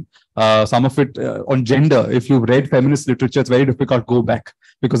self-reflection. Some of it on gender, if you've read feminist literature, it's very difficult to go back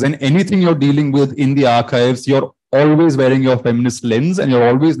because then anything you're dealing with in the archives, you're always wearing your feminist lens and you're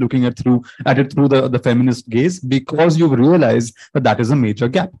always looking at it through the feminist gaze because you've realized that is a major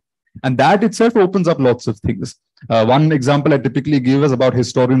gap. And that itself opens up lots of things. One example I typically give is about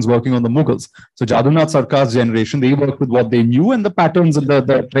historians working on the Mughals. So Jadunath Sarkar's generation, they worked with what they knew and the patterns and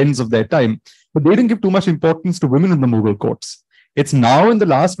the trends of their time. But they didn't give too much importance to women in the Mughal courts. It's now in the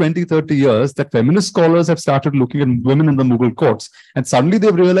last 20, 30 years that feminist scholars have started looking at women in the Mughal courts. And suddenly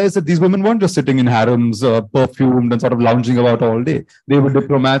they've realized that these women weren't just sitting in harems, perfumed and sort of lounging about all day. They were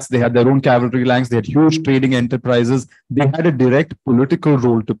diplomats. They had their own cavalry ranks. They had huge trading enterprises. They had a direct political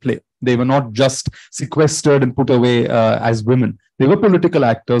role to play. They were not just sequestered and put away as women. They were political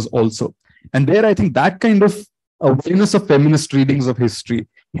actors also. And there, I think that kind of awareness of feminist readings of history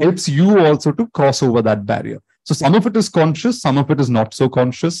helps you also to cross over that barrier. So some of it is conscious, some of it is not so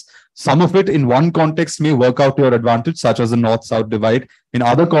conscious. Some of it in one context may work out to your advantage, such as the North-South divide. In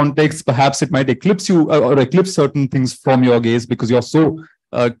other contexts, perhaps it might eclipse you or eclipse certain things from your gaze because you're so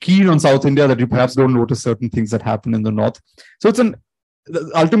keen on South India that you perhaps don't notice certain things that happen in the North. So it's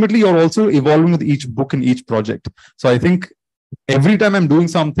ultimately you're also evolving with each book and each project. So I think every time I'm doing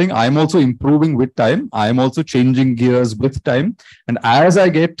something, I'm also improving with time. I'm also changing gears with time. And as I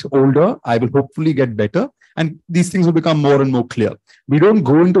get older, I will hopefully get better. And these things will become more and more clear. We don't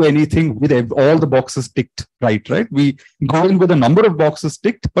go into anything with all the boxes ticked, right? We go in with a number of boxes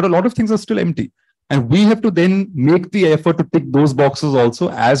ticked, but a lot of things are still empty. And we have to then make the effort to tick those boxes also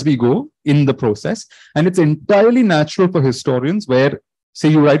as we go in the process. And it's entirely natural for historians where, say,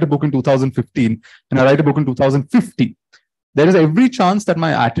 you write a book in 2015 and I write a book in 2050. There is every chance that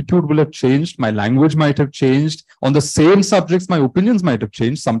my attitude will have changed, my language might have changed. On the same subjects, my opinions might have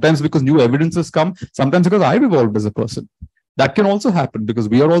changed, sometimes because new evidence has come, sometimes because I've evolved as a person. That can also happen because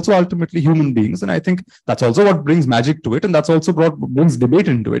we are also ultimately human beings. And I think that's also what brings magic to it. And that's also what brings debate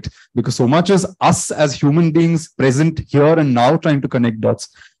into it. Because so much as us as human beings present here and now trying to connect dots.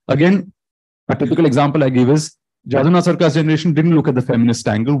 Again, a typical example I give is Jadunath Sarkar's generation didn't look at the feminist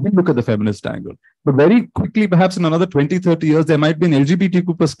angle. We look at the feminist angle. But very quickly, perhaps in another 20, 30 years, there might be an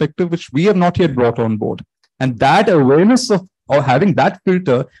LGBTQ perspective, which we have not yet brought on board. And that awareness of or having that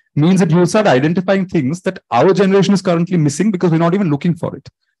filter means that you start identifying things that our generation is currently missing because we're not even looking for it.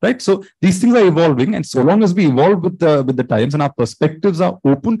 Right. So these things are evolving. And so long as we evolve with the times and our perspectives are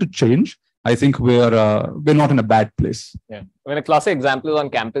open to change, I think we're not in a bad place. Yeah. I mean, a classic example is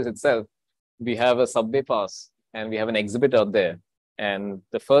on campus itself. We have a subway pass. And we have an exhibit out there. And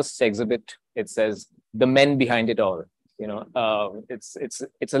the first exhibit, it says, the men behind it all.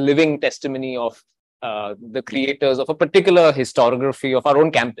 It's a living testimony of the creators of a particular historiography of our own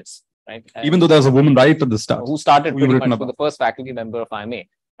campus. Right? Even though there's a woman right at the start. Who started pretty much for the first faculty member of IIMA.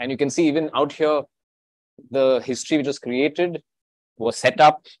 And you can see even out here, the history which was created was set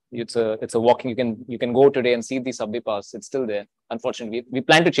up. It's a walking. You can go today and see the subway pass. It's still there. Unfortunately, we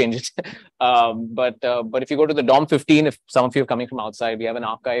plan to change it. But if you go to the Dom 15, if some of you are coming from outside, we have an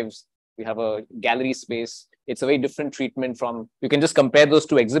archives. We have a gallery space. It's a very different treatment from. You can just compare those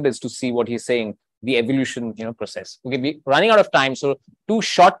two exhibits to see what he's saying. The evolution, process. Okay, we're running out of time. So 2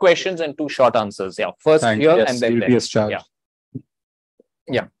 short questions and 2 short answers. Yeah, first Thanks. here Yes, and then there.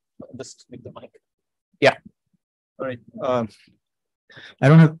 Yeah. Just with the mic. Yeah. All right. I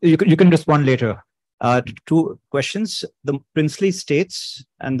don't have, you can respond later. 2 questions. The princely states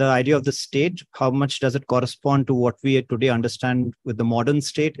and the idea of the state, how much does it correspond to what we today understand with the modern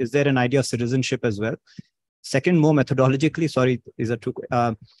state? Is there an idea of citizenship as well? Second, more methodologically, sorry, these are 2.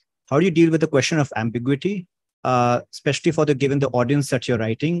 How do you deal with the question of ambiguity, especially for given the audience that you're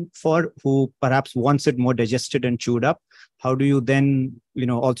writing for, who perhaps wants it more digested and chewed up? How do you then,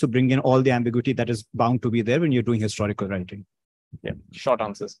 also bring in all the ambiguity that is bound to be there when you're doing historical writing? Yeah, short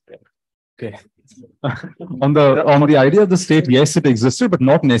answers. Yeah. Okay. On the idea of the state, yes, it existed, but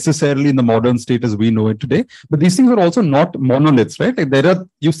not necessarily in the modern state as we know it today. But these things are also not monoliths, right? Like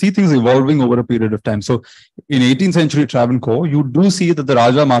you see things evolving over a period of time. So in 18th century Travancore, you do see that the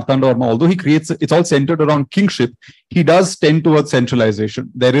Raja Martanda Varma, although he creates, it's all centered around kingship, he does tend towards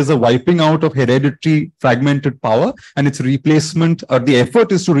centralization. There is a wiping out of hereditary fragmented power, and its replacement, or the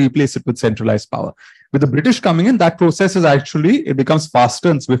effort is to replace it with centralized power. With the British coming in, that process is actually, it becomes faster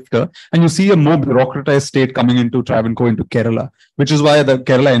and swifter, and you see a more bureaucratized state coming into Travancore, into Kerala, which is why the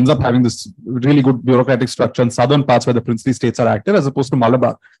Kerala ends up having this really good bureaucratic structure in southern parts where the princely states are active, as opposed to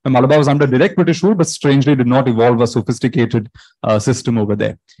Malabar. And Malabar was under direct British rule, but strangely did not evolve a sophisticated system over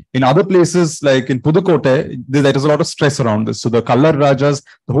there. In other places, like in Pudukkottai, there is a lot of stress around this. So the Kallar Rajas,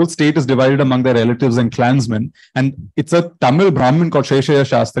 the whole state is divided among their relatives and clansmen, and it's a Tamil Brahmin called Sheshaya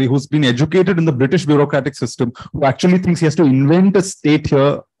Shastri who's been educated in the British bureaucratic system, who actually thinks he has to invent a state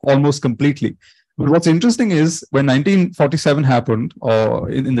here almost completely. But what's interesting is when 1947 happened, or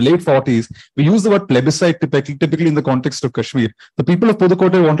in the late 40s, we use the word plebiscite typically in the context of Kashmir. The people of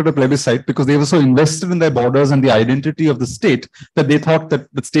Pudukkottai wanted a plebiscite because they were so invested in their borders and the identity of the state that they thought that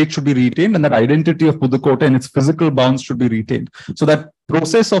the state should be retained and that identity of Pudukkottai and its physical bounds should be retained. So that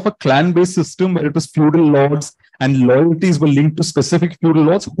process of a clan-based system where it was feudal lords and loyalties were linked to specific feudal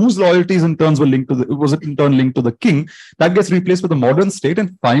lords, whose loyalties in turn were linked to the king, that gets replaced with a modern state.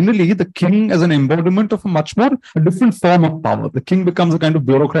 And finally, the king as an embodiment of a different form of power. The king becomes a kind of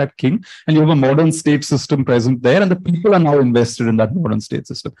bureaucrat king, and you have a modern state system present there, and the people are now invested in that modern state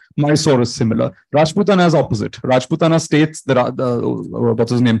system. Mysore is similar. Rajputana is opposite. Rajputana states,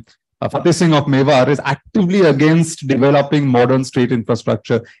 what's his name? Fateh Singh of Mewar is actively against developing modern state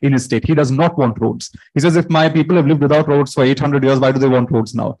infrastructure in his state. He does not want roads. He says, if my people have lived without roads for 800 years, why do they want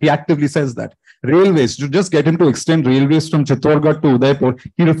roads now? He actively says that. Railways, to just get him to extend railways from Chittorgarh to Udaipur,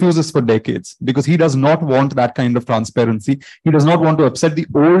 he refuses for decades because he does not want that kind of transparency. He does not want to upset the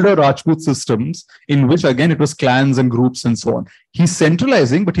older Rajput systems in which, again, it was clans and groups and so on. He's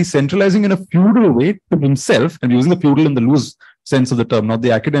centralizing, but he's centralizing in a feudal way to himself, and using the feudal in the loose sense of the term, not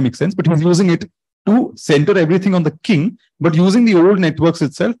the academic sense, but he's using it to center everything on the king, but using the old networks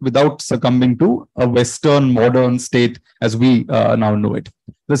itself without succumbing to a Western modern state as we now know it.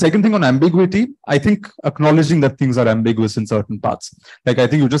 The second thing on ambiguity, I think acknowledging that things are ambiguous in certain parts. Like, I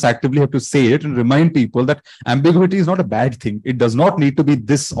think you just actively have to say it and remind people that ambiguity is not a bad thing. It does not need to be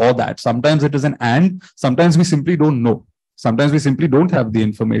this or that. Sometimes it is an and, sometimes we simply don't know. Sometimes we simply don't have the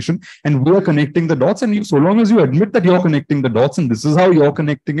information, and we are connecting the dots. And so long as you admit that you're connecting the dots and this is how you're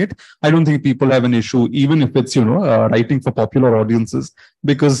connecting it, I don't think people have an issue, even if it's, writing for popular audiences.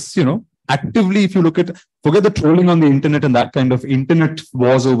 Because, actively, if you look at, forget the trolling on the internet and that kind of internet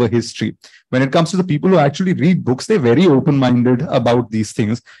wars over history. When it comes to the people who actually read books, they're very open-minded about these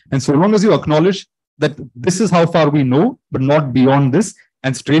things. And so long as you acknowledge that this is how far we know, but not beyond this,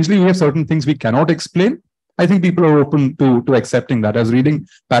 and strangely, we have certain things we cannot explain, I think people are open to accepting that. I was reading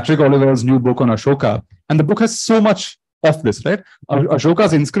Patrick Oliver's new book on Ashoka, and the book has so much of this, right?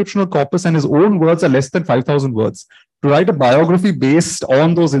 Ashoka's inscriptional corpus and his own words are less than 5,000 words. To write a biography based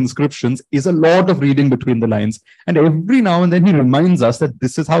on those inscriptions is a lot of reading between the lines. And every now and then he reminds us that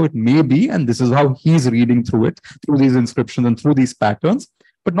this is how it may be, and this is how he's reading through it, through these inscriptions and through these patterns.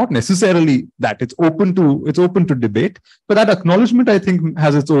 But not necessarily that. It's open to debate. But that acknowledgement, I think,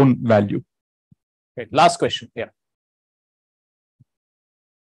 has its own value. Okay, last question. Yeah.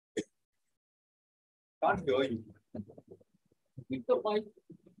 Can't hear you.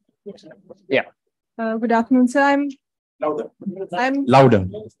 Yeah. Good afternoon, sir. Louder.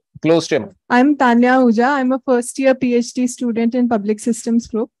 Close to him. I'm Tanya Ahuja. I'm a first-year PhD student in Public Systems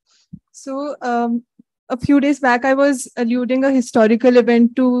Group. So, a few days back, I was alluding a historical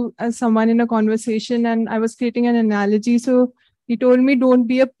event to someone in a conversation, and I was creating an analogy. So he told me, don't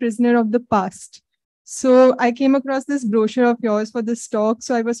be a prisoner of the past. So I came across this brochure of yours for this talk.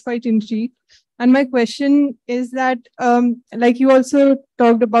 So I was quite intrigued. And my question is that, like you also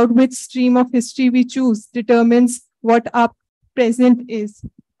talked about, which stream of history we choose determines what our present is.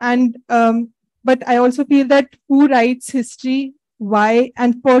 And but I also feel that who writes history, why,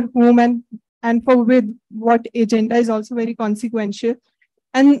 and for whom, and for with what agenda is also very consequential.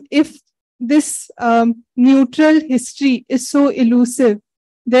 And if this neutral history is so elusive,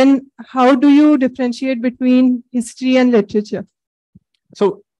 then how do you differentiate between history and literature?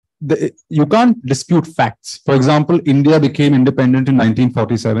 So you can't dispute facts. For example, India became independent in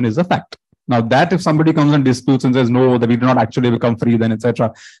 1947 is a fact. Now that if somebody comes and disputes and says, no, that we did not actually become free then,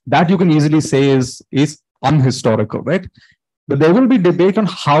 etc., that you can easily say is unhistorical, right? But there will be debate on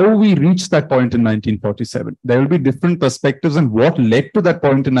how we reached that point in 1947. There will be different perspectives on what led to that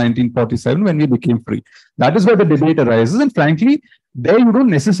point in 1947 when we became free. That is where the debate arises. And frankly, there you don't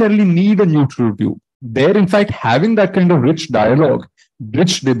necessarily need a neutral view. There, in fact, having that kind of rich dialogue,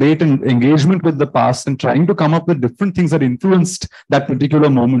 rich debate and engagement with the past and trying to come up with different things that influenced that particular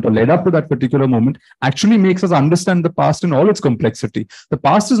moment or led up to that particular moment actually makes us understand the past in all its complexity. The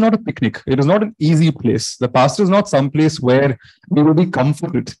past is not a picnic. It is not an easy place. The past is not some place where we will be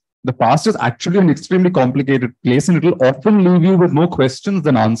comforted. The past is actually an extremely complicated place, and it will often leave you with more questions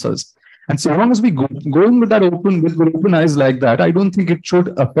than answers. And so long as we go in with that open eyes like that, I don't think it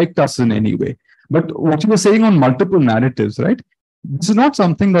should affect us in any way. But what you were saying on multiple narratives, right? This is not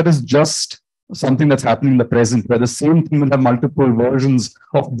something that is just something that's happening in the present, where the same thing will have multiple versions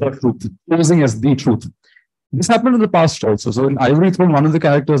of the truth, posing as the truth. This happened in the past also. So in Ivory Throne, one of the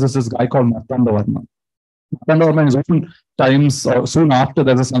characters is this guy called Mahatma the Varma. Mahatma the Varma is often times, or soon after,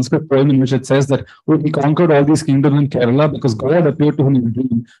 there's a Sanskrit poem in which it says that he conquered all these kingdoms in Kerala because God appeared to him in a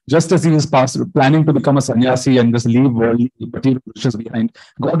dream, just as he was planning to become a sannyasi and just leave worldly material wishes behind.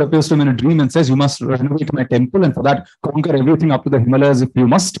 God appears to him in a dream and says, you must renovate my temple, and for that, conquer everything up to the Himalayas if you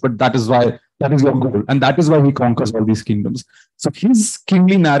must, but that is your goal. And that is why he conquers all these kingdoms. So his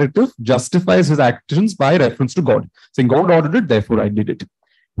kingly narrative justifies his actions by reference to God, saying, God ordered it, therefore I did it.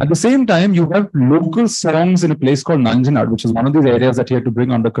 At the same time, you have local songs in a place called Nanjanad, which is one of these areas that he had to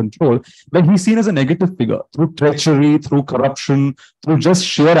bring under control, where he's seen as a negative figure. Through treachery, through corruption, through just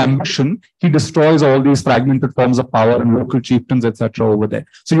sheer ambition, he destroys all these fragmented forms of power and local chieftains, etc. over there.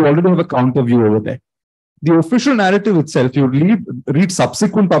 So you already have a counter view over there. The official narrative itself, you read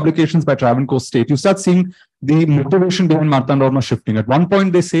subsequent publications by Travancore State, you start seeing the motivation behind Mahatma Varma shifting. At one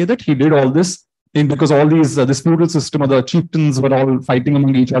point, they say that he did all this because all these this feudal system, or the chieftains were all fighting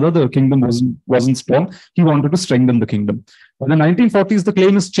among each other, the kingdom wasn't strong. He wanted to strengthen the kingdom. By the 1940s, the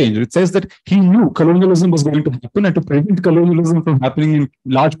claim is changed. It says that he knew colonialism was going to happen, and to prevent colonialism from happening in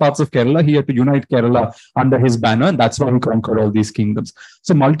large parts of Kerala, he had to unite Kerala under his banner, and that's why he conquered all these kingdoms.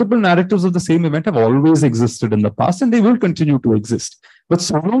 So multiple narratives of the same event have always existed in the past, and they will continue to exist. But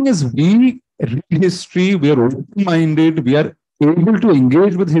so long as we read history, we are open-minded, we are able to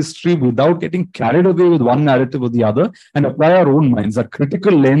engage with history without getting carried away with one narrative or the other, and apply our own minds, that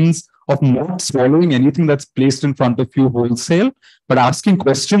critical lens of not swallowing anything that's placed in front of you wholesale, but asking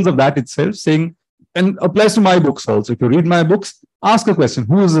questions of that itself, saying, and applies to my books also. If you read my books, ask a question.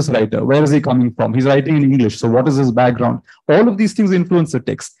 Who is this writer? Where is he coming from? He's writing in English. So what is his background? All of these things influence the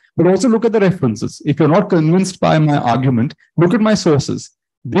text. But also look at the references. If you're not convinced by my argument, look at my sources.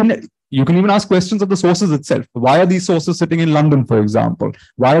 Then you can even ask questions of the sources itself. Why are these sources sitting in London, for example?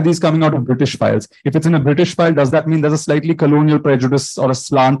 Why are these coming out of British files? If it's in a British file, does that mean there's a slightly colonial prejudice or a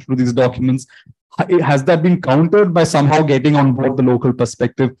slant through these documents? Has that been countered by somehow getting on board the local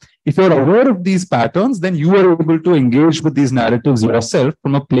perspective? If you're aware of these patterns, then you are able to engage with these narratives yourself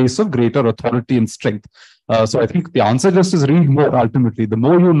from a place of greater authority and strength. So I think the answer just is read more ultimately. The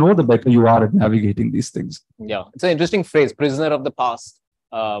more you know, the better you are at navigating these things. Yeah, it's an interesting phrase, prisoner of the past.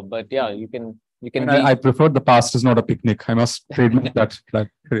 But yeah, you can. I prefer the past is not a picnic. I must trademark that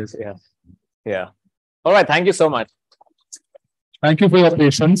phrase. Yeah. All right. Thank you so much. Thank you for your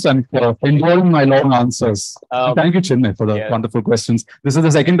patience and for enjoying my long answers. Thank you, Chinmay, for the wonderful questions. This is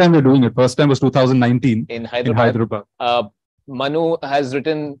the second time we're doing it. First time was 2019 in Hyderabad. Manu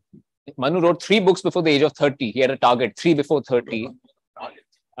wrote 3 books before the age of 30. He had a target, 3 before 30.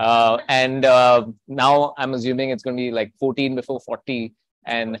 And now I'm assuming it's going to be like 14 before 40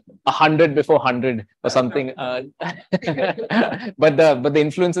 and 100 before 100 or something. But the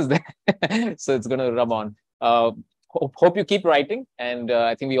influence is there. So it's going to rub on. Hope you keep writing, and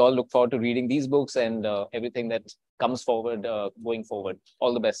I think we all look forward to reading these books and everything that comes forward going forward.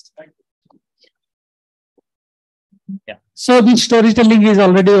 All the best. Yeah. So the storytelling is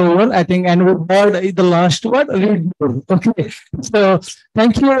already over, I think, and we've heard the last word. Read more. Okay. So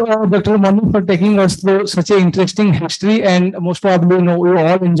thank you, Dr. Manu, for taking us through such an interesting history, and most probably, we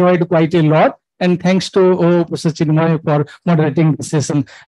all enjoyed quite a lot. And thanks to Professor Chinmay for moderating the session.